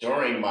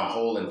 during my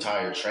whole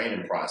entire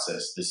training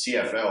process, the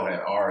CFL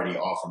had already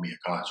offered me a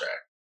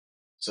contract.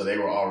 So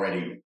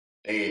Winnipeg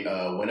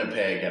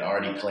had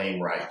already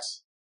claimed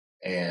rights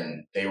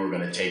and they were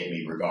going to take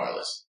me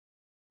regardless.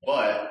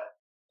 But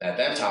at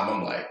that time,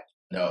 I'm like,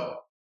 no,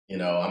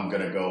 I'm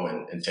going to go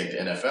and take the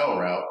NFL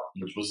route,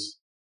 which was,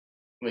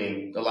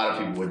 a lot of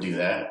people would do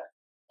that.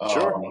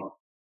 Sure.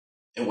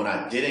 And when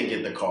I didn't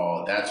get the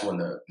call, that's when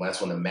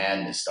the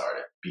madness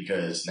started,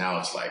 because now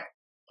it's like,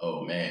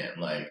 oh man,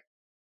 like,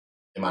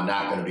 am I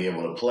not going to be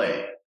able to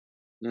play?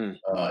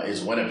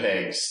 Is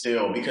Winnipeg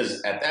still,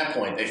 because at that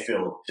point they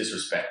feel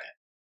disrespected,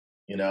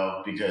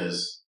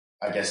 because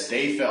I guess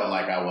they felt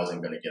like I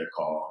wasn't going to get a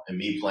call, and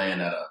me playing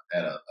at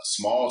a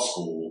small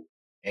school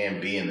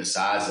and being the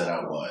size that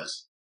I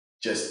was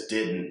just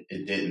didn't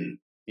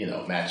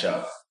match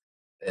up.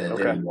 and it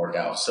didn't work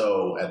out.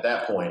 So at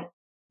that point,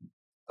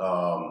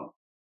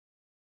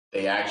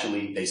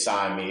 they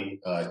signed me.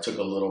 It took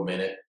a little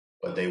minute,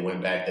 but they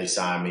went back. They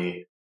signed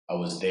me. I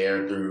was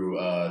there through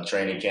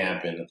training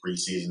camp and the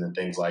preseason and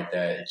things like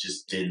that. It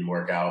just didn't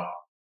work out.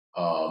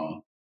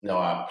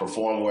 I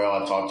performed well.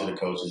 I talked to the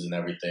coaches and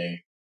everything.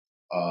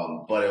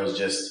 But it was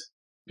just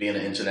being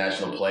an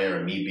international player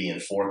and me being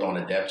fourth on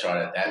the depth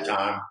chart at that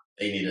time.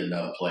 They needed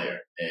another player,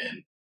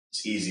 and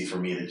it's easy for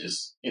me to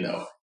just,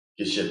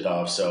 get shipped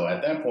off. So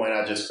at that point,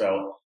 I just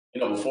felt,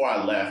 before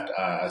I left,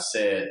 I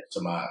said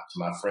to my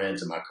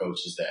friends and my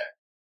coaches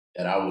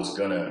that I was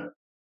gonna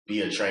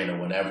be a trainer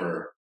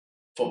whenever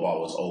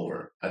football was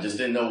over. I just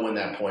didn't know when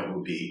that point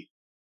would be,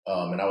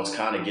 and I was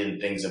kind of getting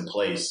things in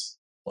place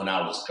when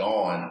I was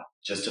gone,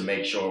 just to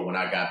make sure when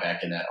I got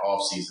back in that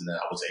off season that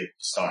I was able to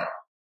start.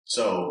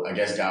 So I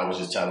guess God was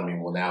just telling me,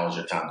 well, now is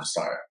your time to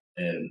start.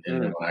 And then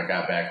when I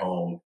got back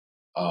home,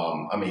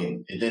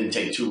 it didn't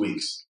take 2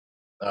 weeks.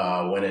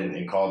 Went in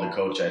and called the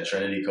coach at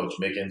Trinity, Coach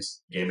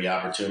Mickens, gave me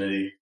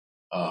opportunity.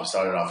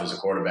 Started off as a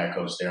quarterback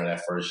coach there in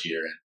that first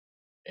year.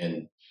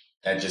 And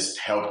that just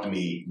helped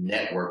me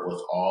network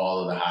with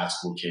all of the high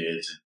school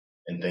kids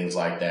and things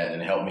like that,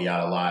 and helped me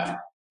out a lot.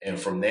 And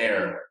from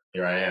there,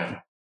 here I am.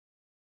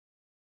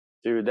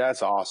 Dude,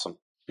 that's awesome.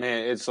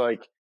 Man,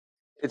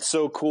 it's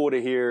so cool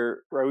to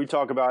hear, right? We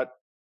talk about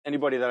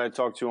anybody that I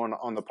talk to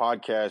on the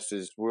podcast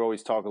we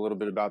always talk a little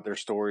bit about their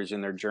stories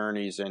and their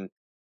journeys. And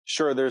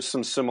sure, there's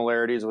some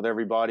similarities with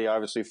everybody,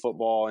 obviously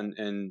football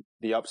and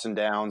the ups and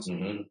downs,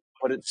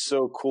 but it's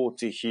so cool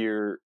to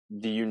hear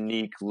the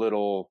unique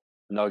little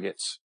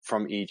nuggets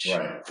from each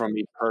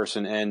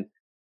person. And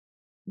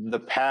the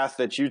path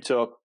that you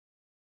took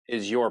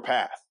is your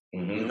path.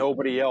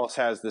 Nobody else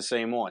has the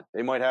same one.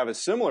 They might have a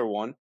similar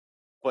one,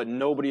 but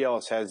nobody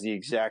else has the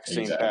exact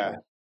same path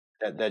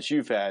that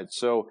you've had.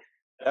 So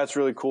that's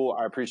really cool.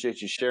 I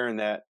appreciate you sharing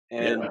that.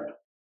 And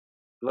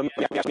let me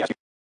ask you,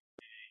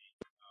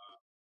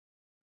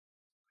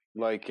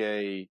 like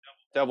a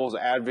devil's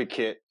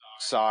advocate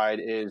side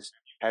is,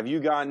 have you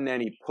gotten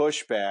any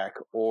pushback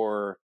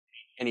or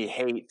any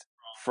hate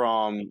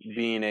from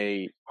being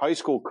a high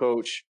school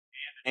coach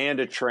and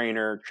a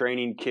trainer,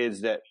 training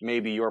kids that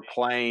maybe you're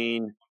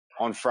playing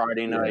on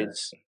Friday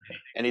nights,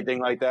 anything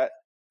like that?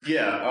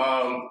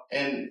 Yeah.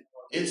 And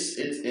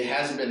it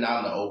hasn't been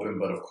out in the open,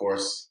 but of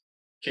course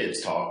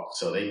kids talk.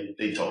 So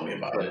they told me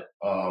about it.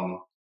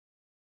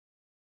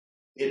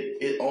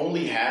 It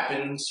only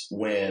happens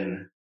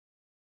when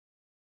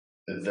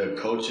the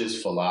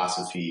coach's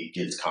philosophy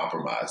gets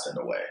compromised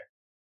in a way.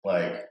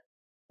 Like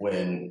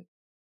when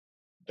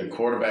the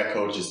quarterback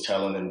coach is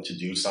telling them to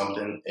do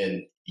something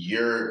and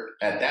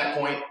at that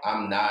point,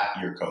 I'm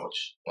not your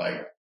coach.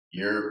 Like,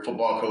 your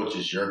football coach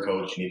is your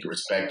coach. You need to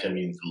respect him.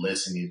 You need to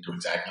listen. You need to do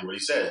exactly what he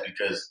says,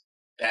 because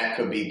that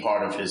could be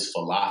part of his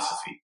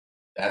philosophy.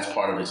 That's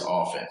part of his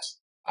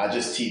offense. I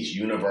just teach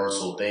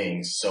universal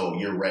things so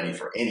you're ready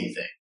for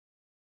anything.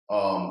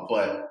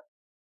 But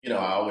I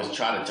always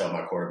try to tell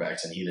my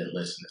quarterbacks, and he didn't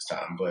listen this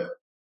time, but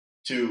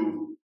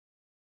to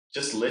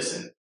just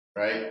listen,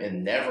 right?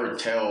 And never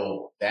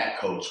tell that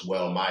coach,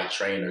 well, my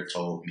trainer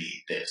told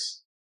me this.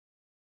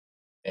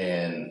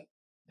 And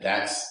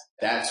that's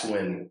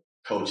when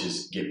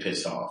coaches get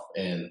pissed off.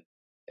 And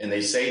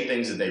they say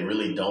things that they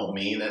really don't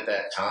mean at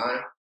that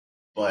time.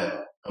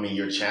 But,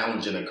 you're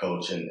challenging a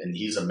coach, and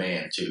he's a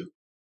man too.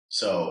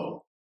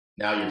 So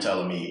now you're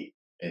telling me,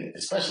 and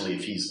especially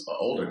if he's an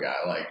older guy,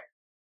 like,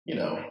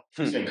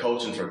 he's been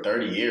coaching for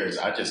 30 years.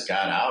 I just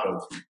got out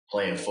of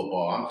playing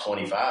football. I'm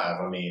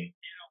 25.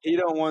 You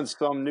don't want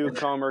some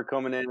newcomer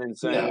coming in and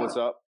saying, what's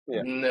up?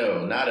 Yeah.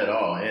 No, not at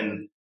all.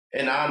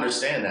 And I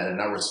understand that,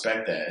 and I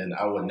respect that. And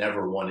I would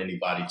never want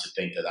anybody to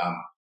think that I'm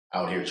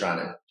out here trying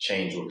to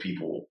change what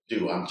people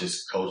do. I'm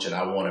just coaching.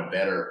 I want a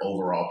better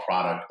overall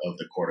product of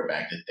the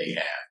quarterback that they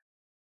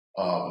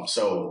have.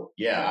 So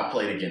I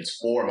played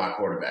against 4 of my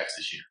quarterbacks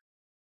this year,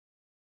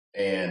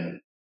 and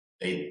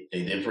they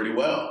did pretty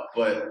well.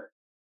 But,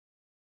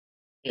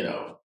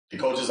 the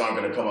coaches aren't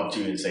going to come up to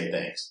you and say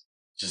thanks.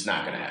 It's just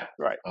not going to happen.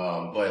 Right.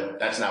 But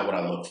that's not what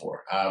I look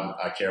for.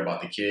 I care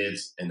about the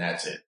kids, and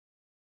that's it.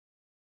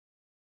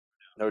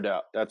 No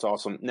doubt. That's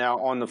awesome. Now,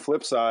 on the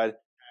flip side,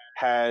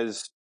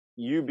 has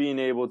you being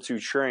able to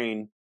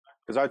train,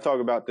 because I talk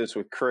about this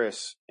with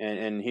Chris,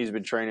 and he's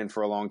been training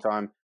for a long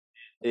time,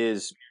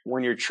 is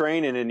when you're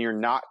training and you're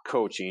not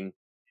coaching,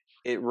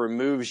 it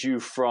removes you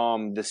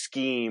from the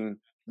scheme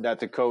that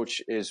the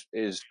coach is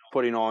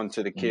putting on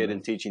to the kid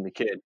and teaching the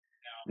kid.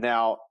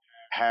 Now,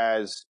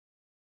 has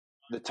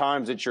the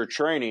times that you're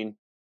training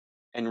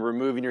and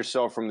removing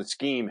yourself from the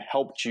scheme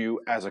helped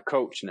you as a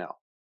coach now?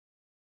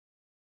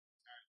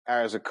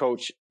 As a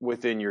coach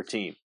within your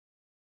team?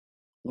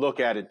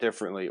 Look at it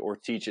differently or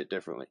teach it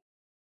differently?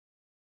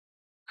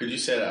 Could you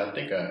say that? I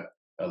think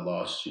I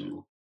lost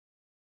you.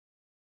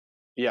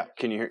 Yeah.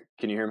 Can you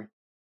hear me?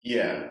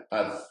 Yeah.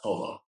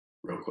 Hold on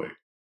real quick.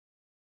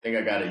 I think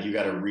I got it. You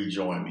got to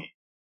rejoin me.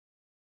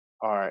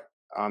 All right.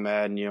 I'm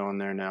adding you on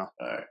there now.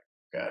 All right.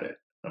 Got it.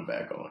 I'm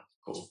back on.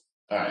 Cool.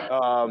 All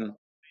right.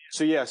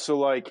 So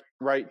like,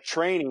 right,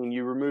 training,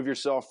 you remove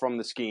yourself from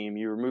the scheme,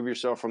 you remove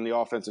yourself from the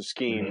offensive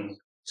scheme, Mm-hmm.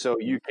 so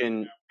you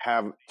can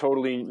have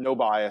totally no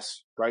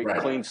bias, right?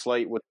 Right. Clean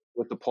slate with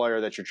the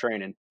player that you're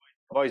training.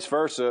 Vice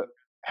versa,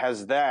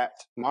 has that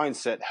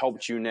mindset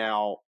helped you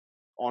now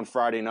on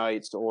Friday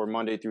nights or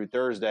Monday through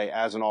Thursday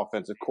as an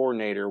offensive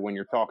coordinator when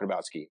you're talking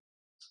about scheme?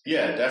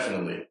 Yeah,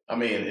 definitely. I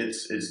mean,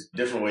 it's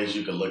different ways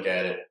you could look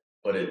at it,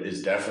 but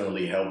it's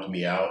definitely helped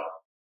me out.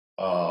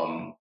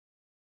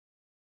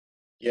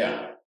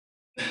 Yeah,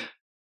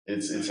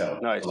 it's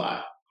helped Nice. a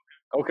lot.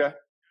 Okay,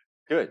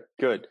 good.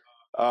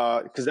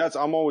 Because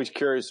I'm always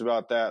curious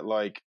about that,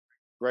 like,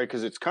 right?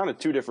 Because it's kind of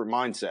two different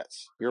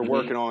mindsets. You're Mm-hmm.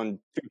 working on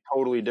two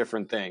totally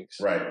different things,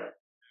 Right?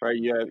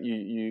 You have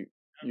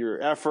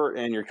your effort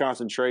and your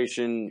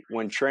concentration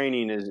when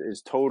training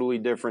is totally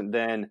different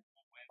than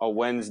a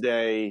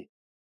Wednesday,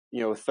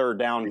 third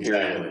down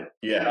period. Exactly.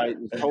 Yeah. Right?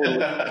 It's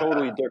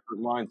totally different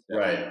mindset.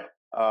 Right.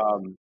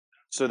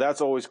 So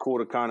that's always cool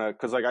to kind of,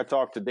 because like I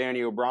talked to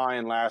Danny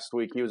O'Brien last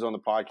week. He was on the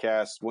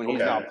podcast. When he's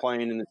not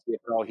playing in the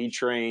CFL, he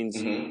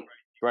trains,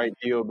 right?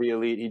 DOB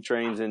Elite. He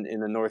trains in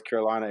the North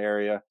Carolina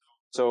area.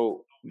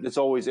 So it's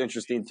always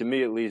interesting to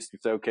me, at least.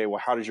 It's okay.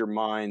 Well, how does your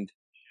mind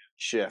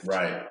shift?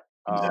 Right.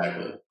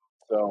 Exactly.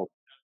 So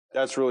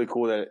that's really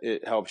cool that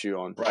it helps you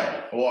on.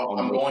 Right. Well,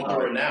 I'm going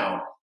through it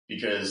now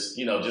because,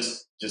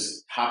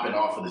 just hopping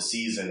off of the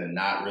season and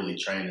not really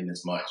training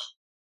as much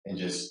and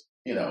just,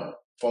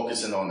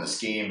 focusing on the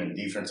scheme and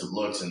defensive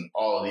looks and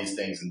all of these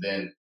things, and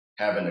then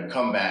having to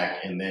come back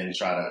and then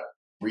try to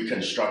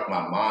reconstruct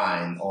my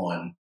mind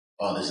on,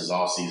 oh, this is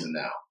off season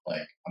now.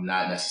 Like, I'm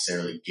not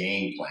necessarily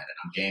game planning.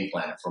 I'm game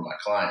planning for my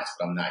clients,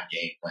 but I'm not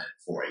game planning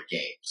for a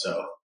game.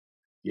 So,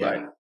 yeah.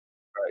 Right.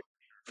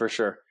 For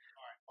sure.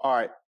 All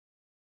right.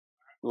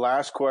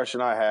 Last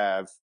question I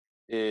have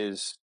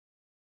is,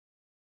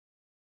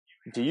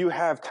 do you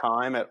have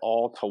time at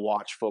all to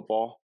watch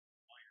football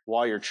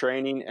while you're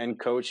training and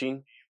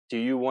coaching? Do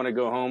you want to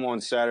go home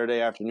on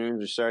Saturday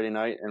afternoons or Saturday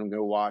night and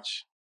go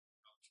watch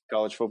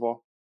college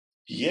football?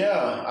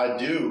 Yeah, I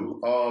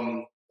do.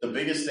 The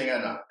biggest thing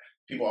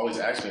people always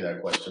ask me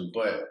that question,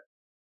 but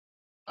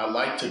I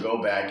like to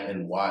go back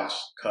and watch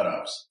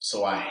cut-ups.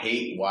 So I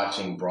hate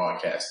watching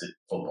broadcasted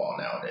football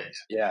nowadays.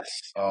 Yes.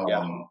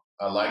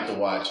 I like to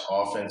watch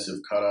offensive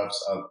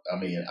cut-ups.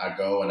 I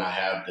go and I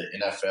have the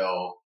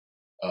NFL,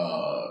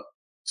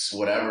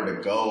 whatever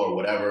to go or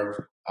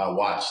whatever. I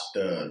watch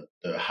the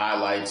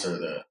highlights or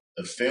the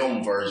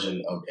film version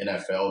of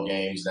NFL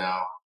games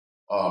now.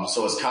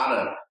 So it's kind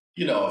of,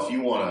 if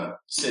you want to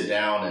sit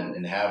down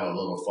and have a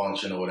little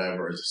function or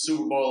whatever, it's a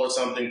Super Bowl or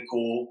something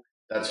cool,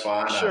 that's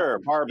fine. Sure,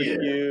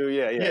 barbecue,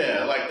 yeah.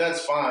 Yeah, like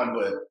that's fine,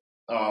 but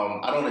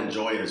I don't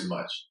enjoy it as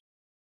much.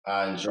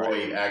 I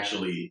enjoy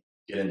actually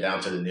getting down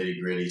to the nitty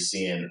gritty,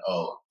 seeing,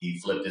 oh, he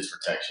flipped his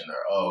protection,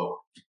 or oh,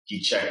 he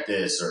checked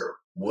this, or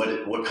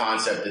what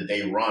concept did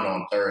they run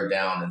on 3rd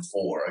down and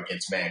 4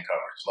 against man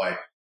coverage? Like,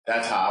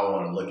 that's how I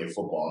want to look at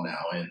football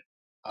now. And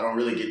I don't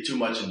really get too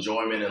much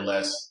enjoyment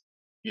unless,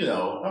 you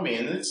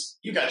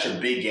got your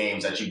big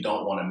games that you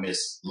don't want to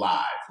miss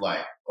live.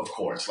 Like, of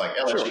course, like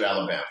LSU,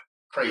 Alabama,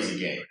 crazy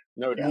game.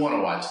 No doubt. You want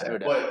to watch that. No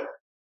doubt. But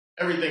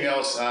everything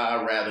else,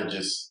 I'd rather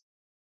just,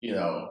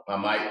 I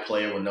might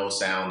play it with no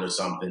sound or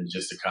something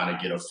just to kind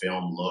of get a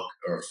film look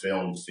or a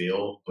film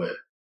feel. But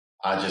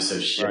I just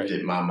have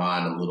shifted my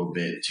mind a little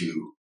bit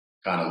to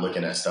kind of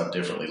looking at stuff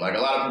differently. Like,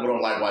 a lot of people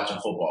don't like watching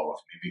football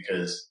with me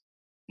because,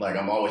 like,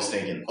 I'm always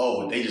thinking,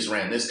 oh, they just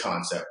ran this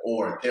concept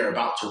or they're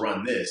about to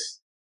run this.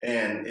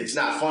 And it's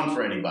not fun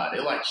for anybody.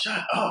 They're like,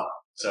 shut up.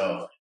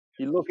 So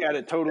you look at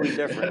it totally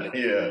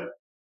differently. Yeah.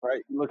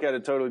 Right. You look at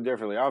it totally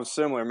differently. I'm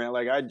similar, man.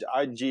 Like,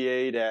 I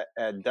GA'd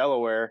at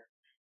Delaware.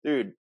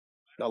 Dude,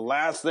 the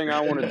last thing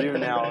I want to do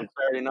now on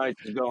Saturday night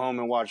is go home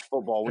and watch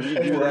football. When you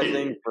do that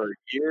thing for a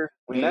year,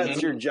 when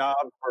that's your job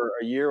for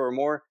a year or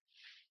more,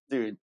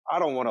 dude, I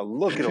don't want to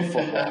look at a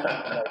football.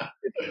 Like,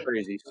 it's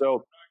crazy.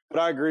 So, but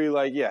I agree,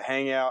 like, yeah,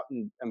 hang out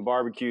and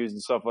barbecues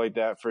and stuff like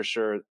that for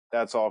sure.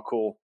 That's all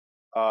cool.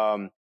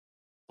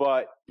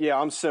 But yeah,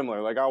 I'm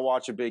similar. Like, I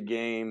watch a big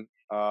game,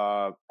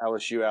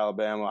 LSU,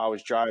 Alabama. I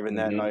was driving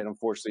that night.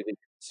 Unfortunately, didn't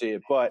see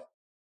it, but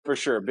for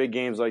sure, big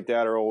games like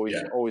that are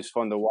always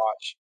fun to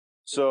watch.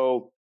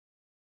 So,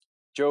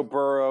 Joe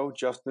Burrow,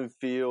 Justin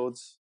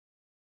Fields,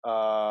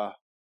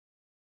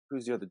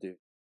 who's the other dude?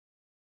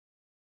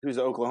 Who's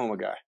the Oklahoma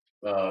guy?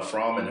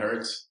 Fromm and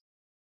Hurts.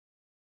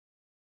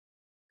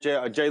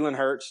 Jalen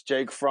Hurts,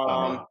 Jake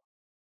Fromm,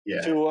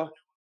 Tua.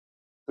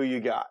 Who you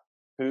got?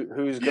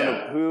 Who's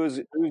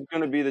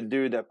gonna be the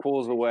dude that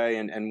pulls away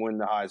and win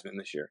the Heisman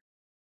this year?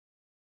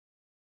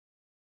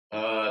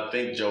 I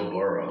think Joe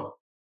Burrow.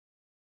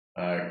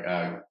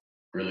 I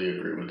really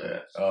agree with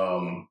that.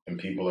 And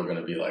people are going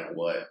to be like,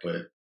 what?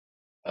 But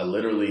I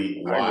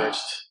literally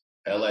watched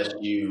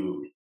LSU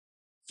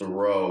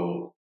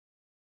throw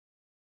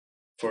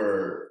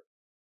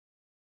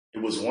it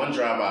was one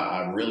drive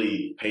I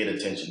really paid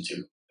attention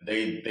to.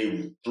 They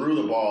threw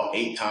the ball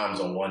 8 times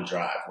on one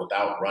drive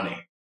without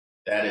running.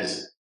 That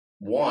is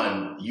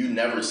one, you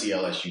never see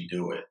LSU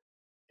do it.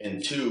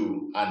 And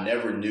two, I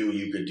never knew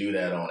you could do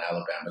that on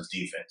Alabama's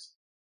defense.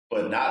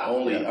 But not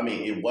only, I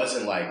mean, it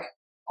wasn't like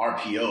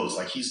RPOs.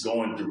 Like, he's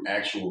going through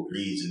actual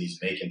reads and he's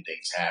making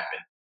things happen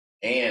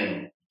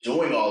and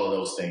doing all of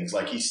those things.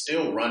 Like, he's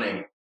still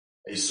running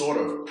a sort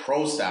of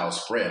pro-style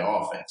spread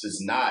offense.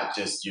 It's not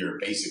just your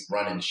basic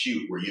run and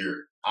shoot where you're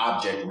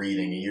object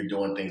reading and you're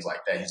doing things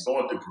like that. He's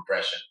going through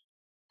progression.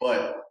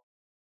 But,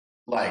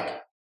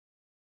 like,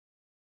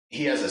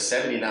 he has a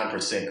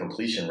 79%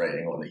 completion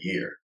rating on the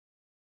year.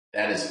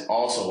 That is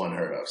also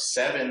unheard of.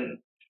 7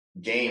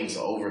 games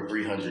over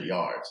 300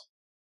 yards.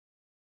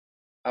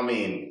 I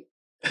mean,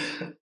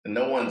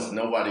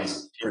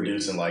 nobody's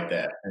producing like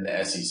that in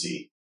the SEC.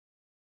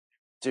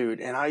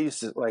 Dude, and I used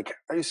to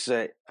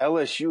say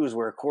LSU is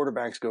where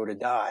quarterbacks go to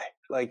die.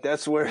 Like,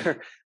 that's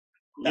where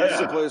that's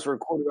the place where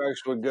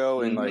quarterbacks would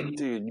go, and like,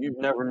 dude, you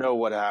never know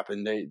what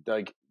happened.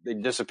 They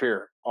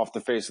disappear off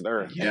the face of the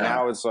earth. Yeah. And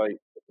now it's like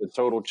a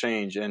total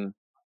change. And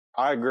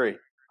I agree.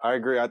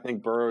 I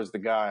think Burrow is the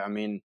guy. I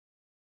mean,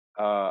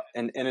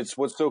 and it's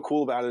what's so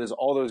cool about it is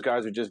all those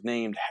guys who just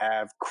named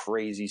have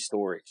crazy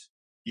stories.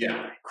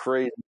 Yeah.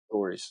 Crazy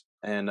stories.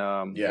 And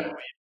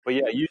but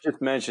yeah, you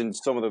just mentioned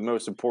some of the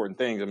most important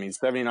things. I mean,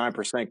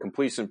 79%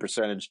 completion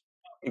percentage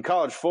in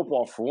college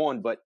football for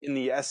one, but in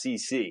the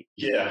SEC.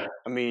 Yeah.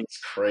 I mean, it's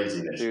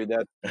craziness. Dude,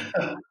 that's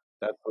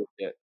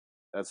legit.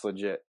 That's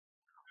legit.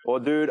 Well,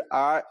 dude,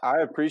 I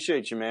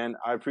appreciate you, man.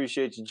 I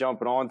appreciate you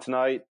jumping on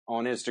tonight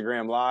on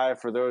Instagram Live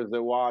for those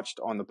that watched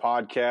on the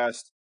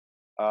podcast.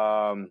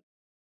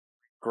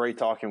 Great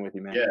talking with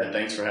you, man. Yeah,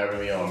 thanks for having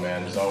me on,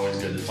 man. It's always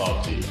good to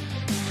talk to you.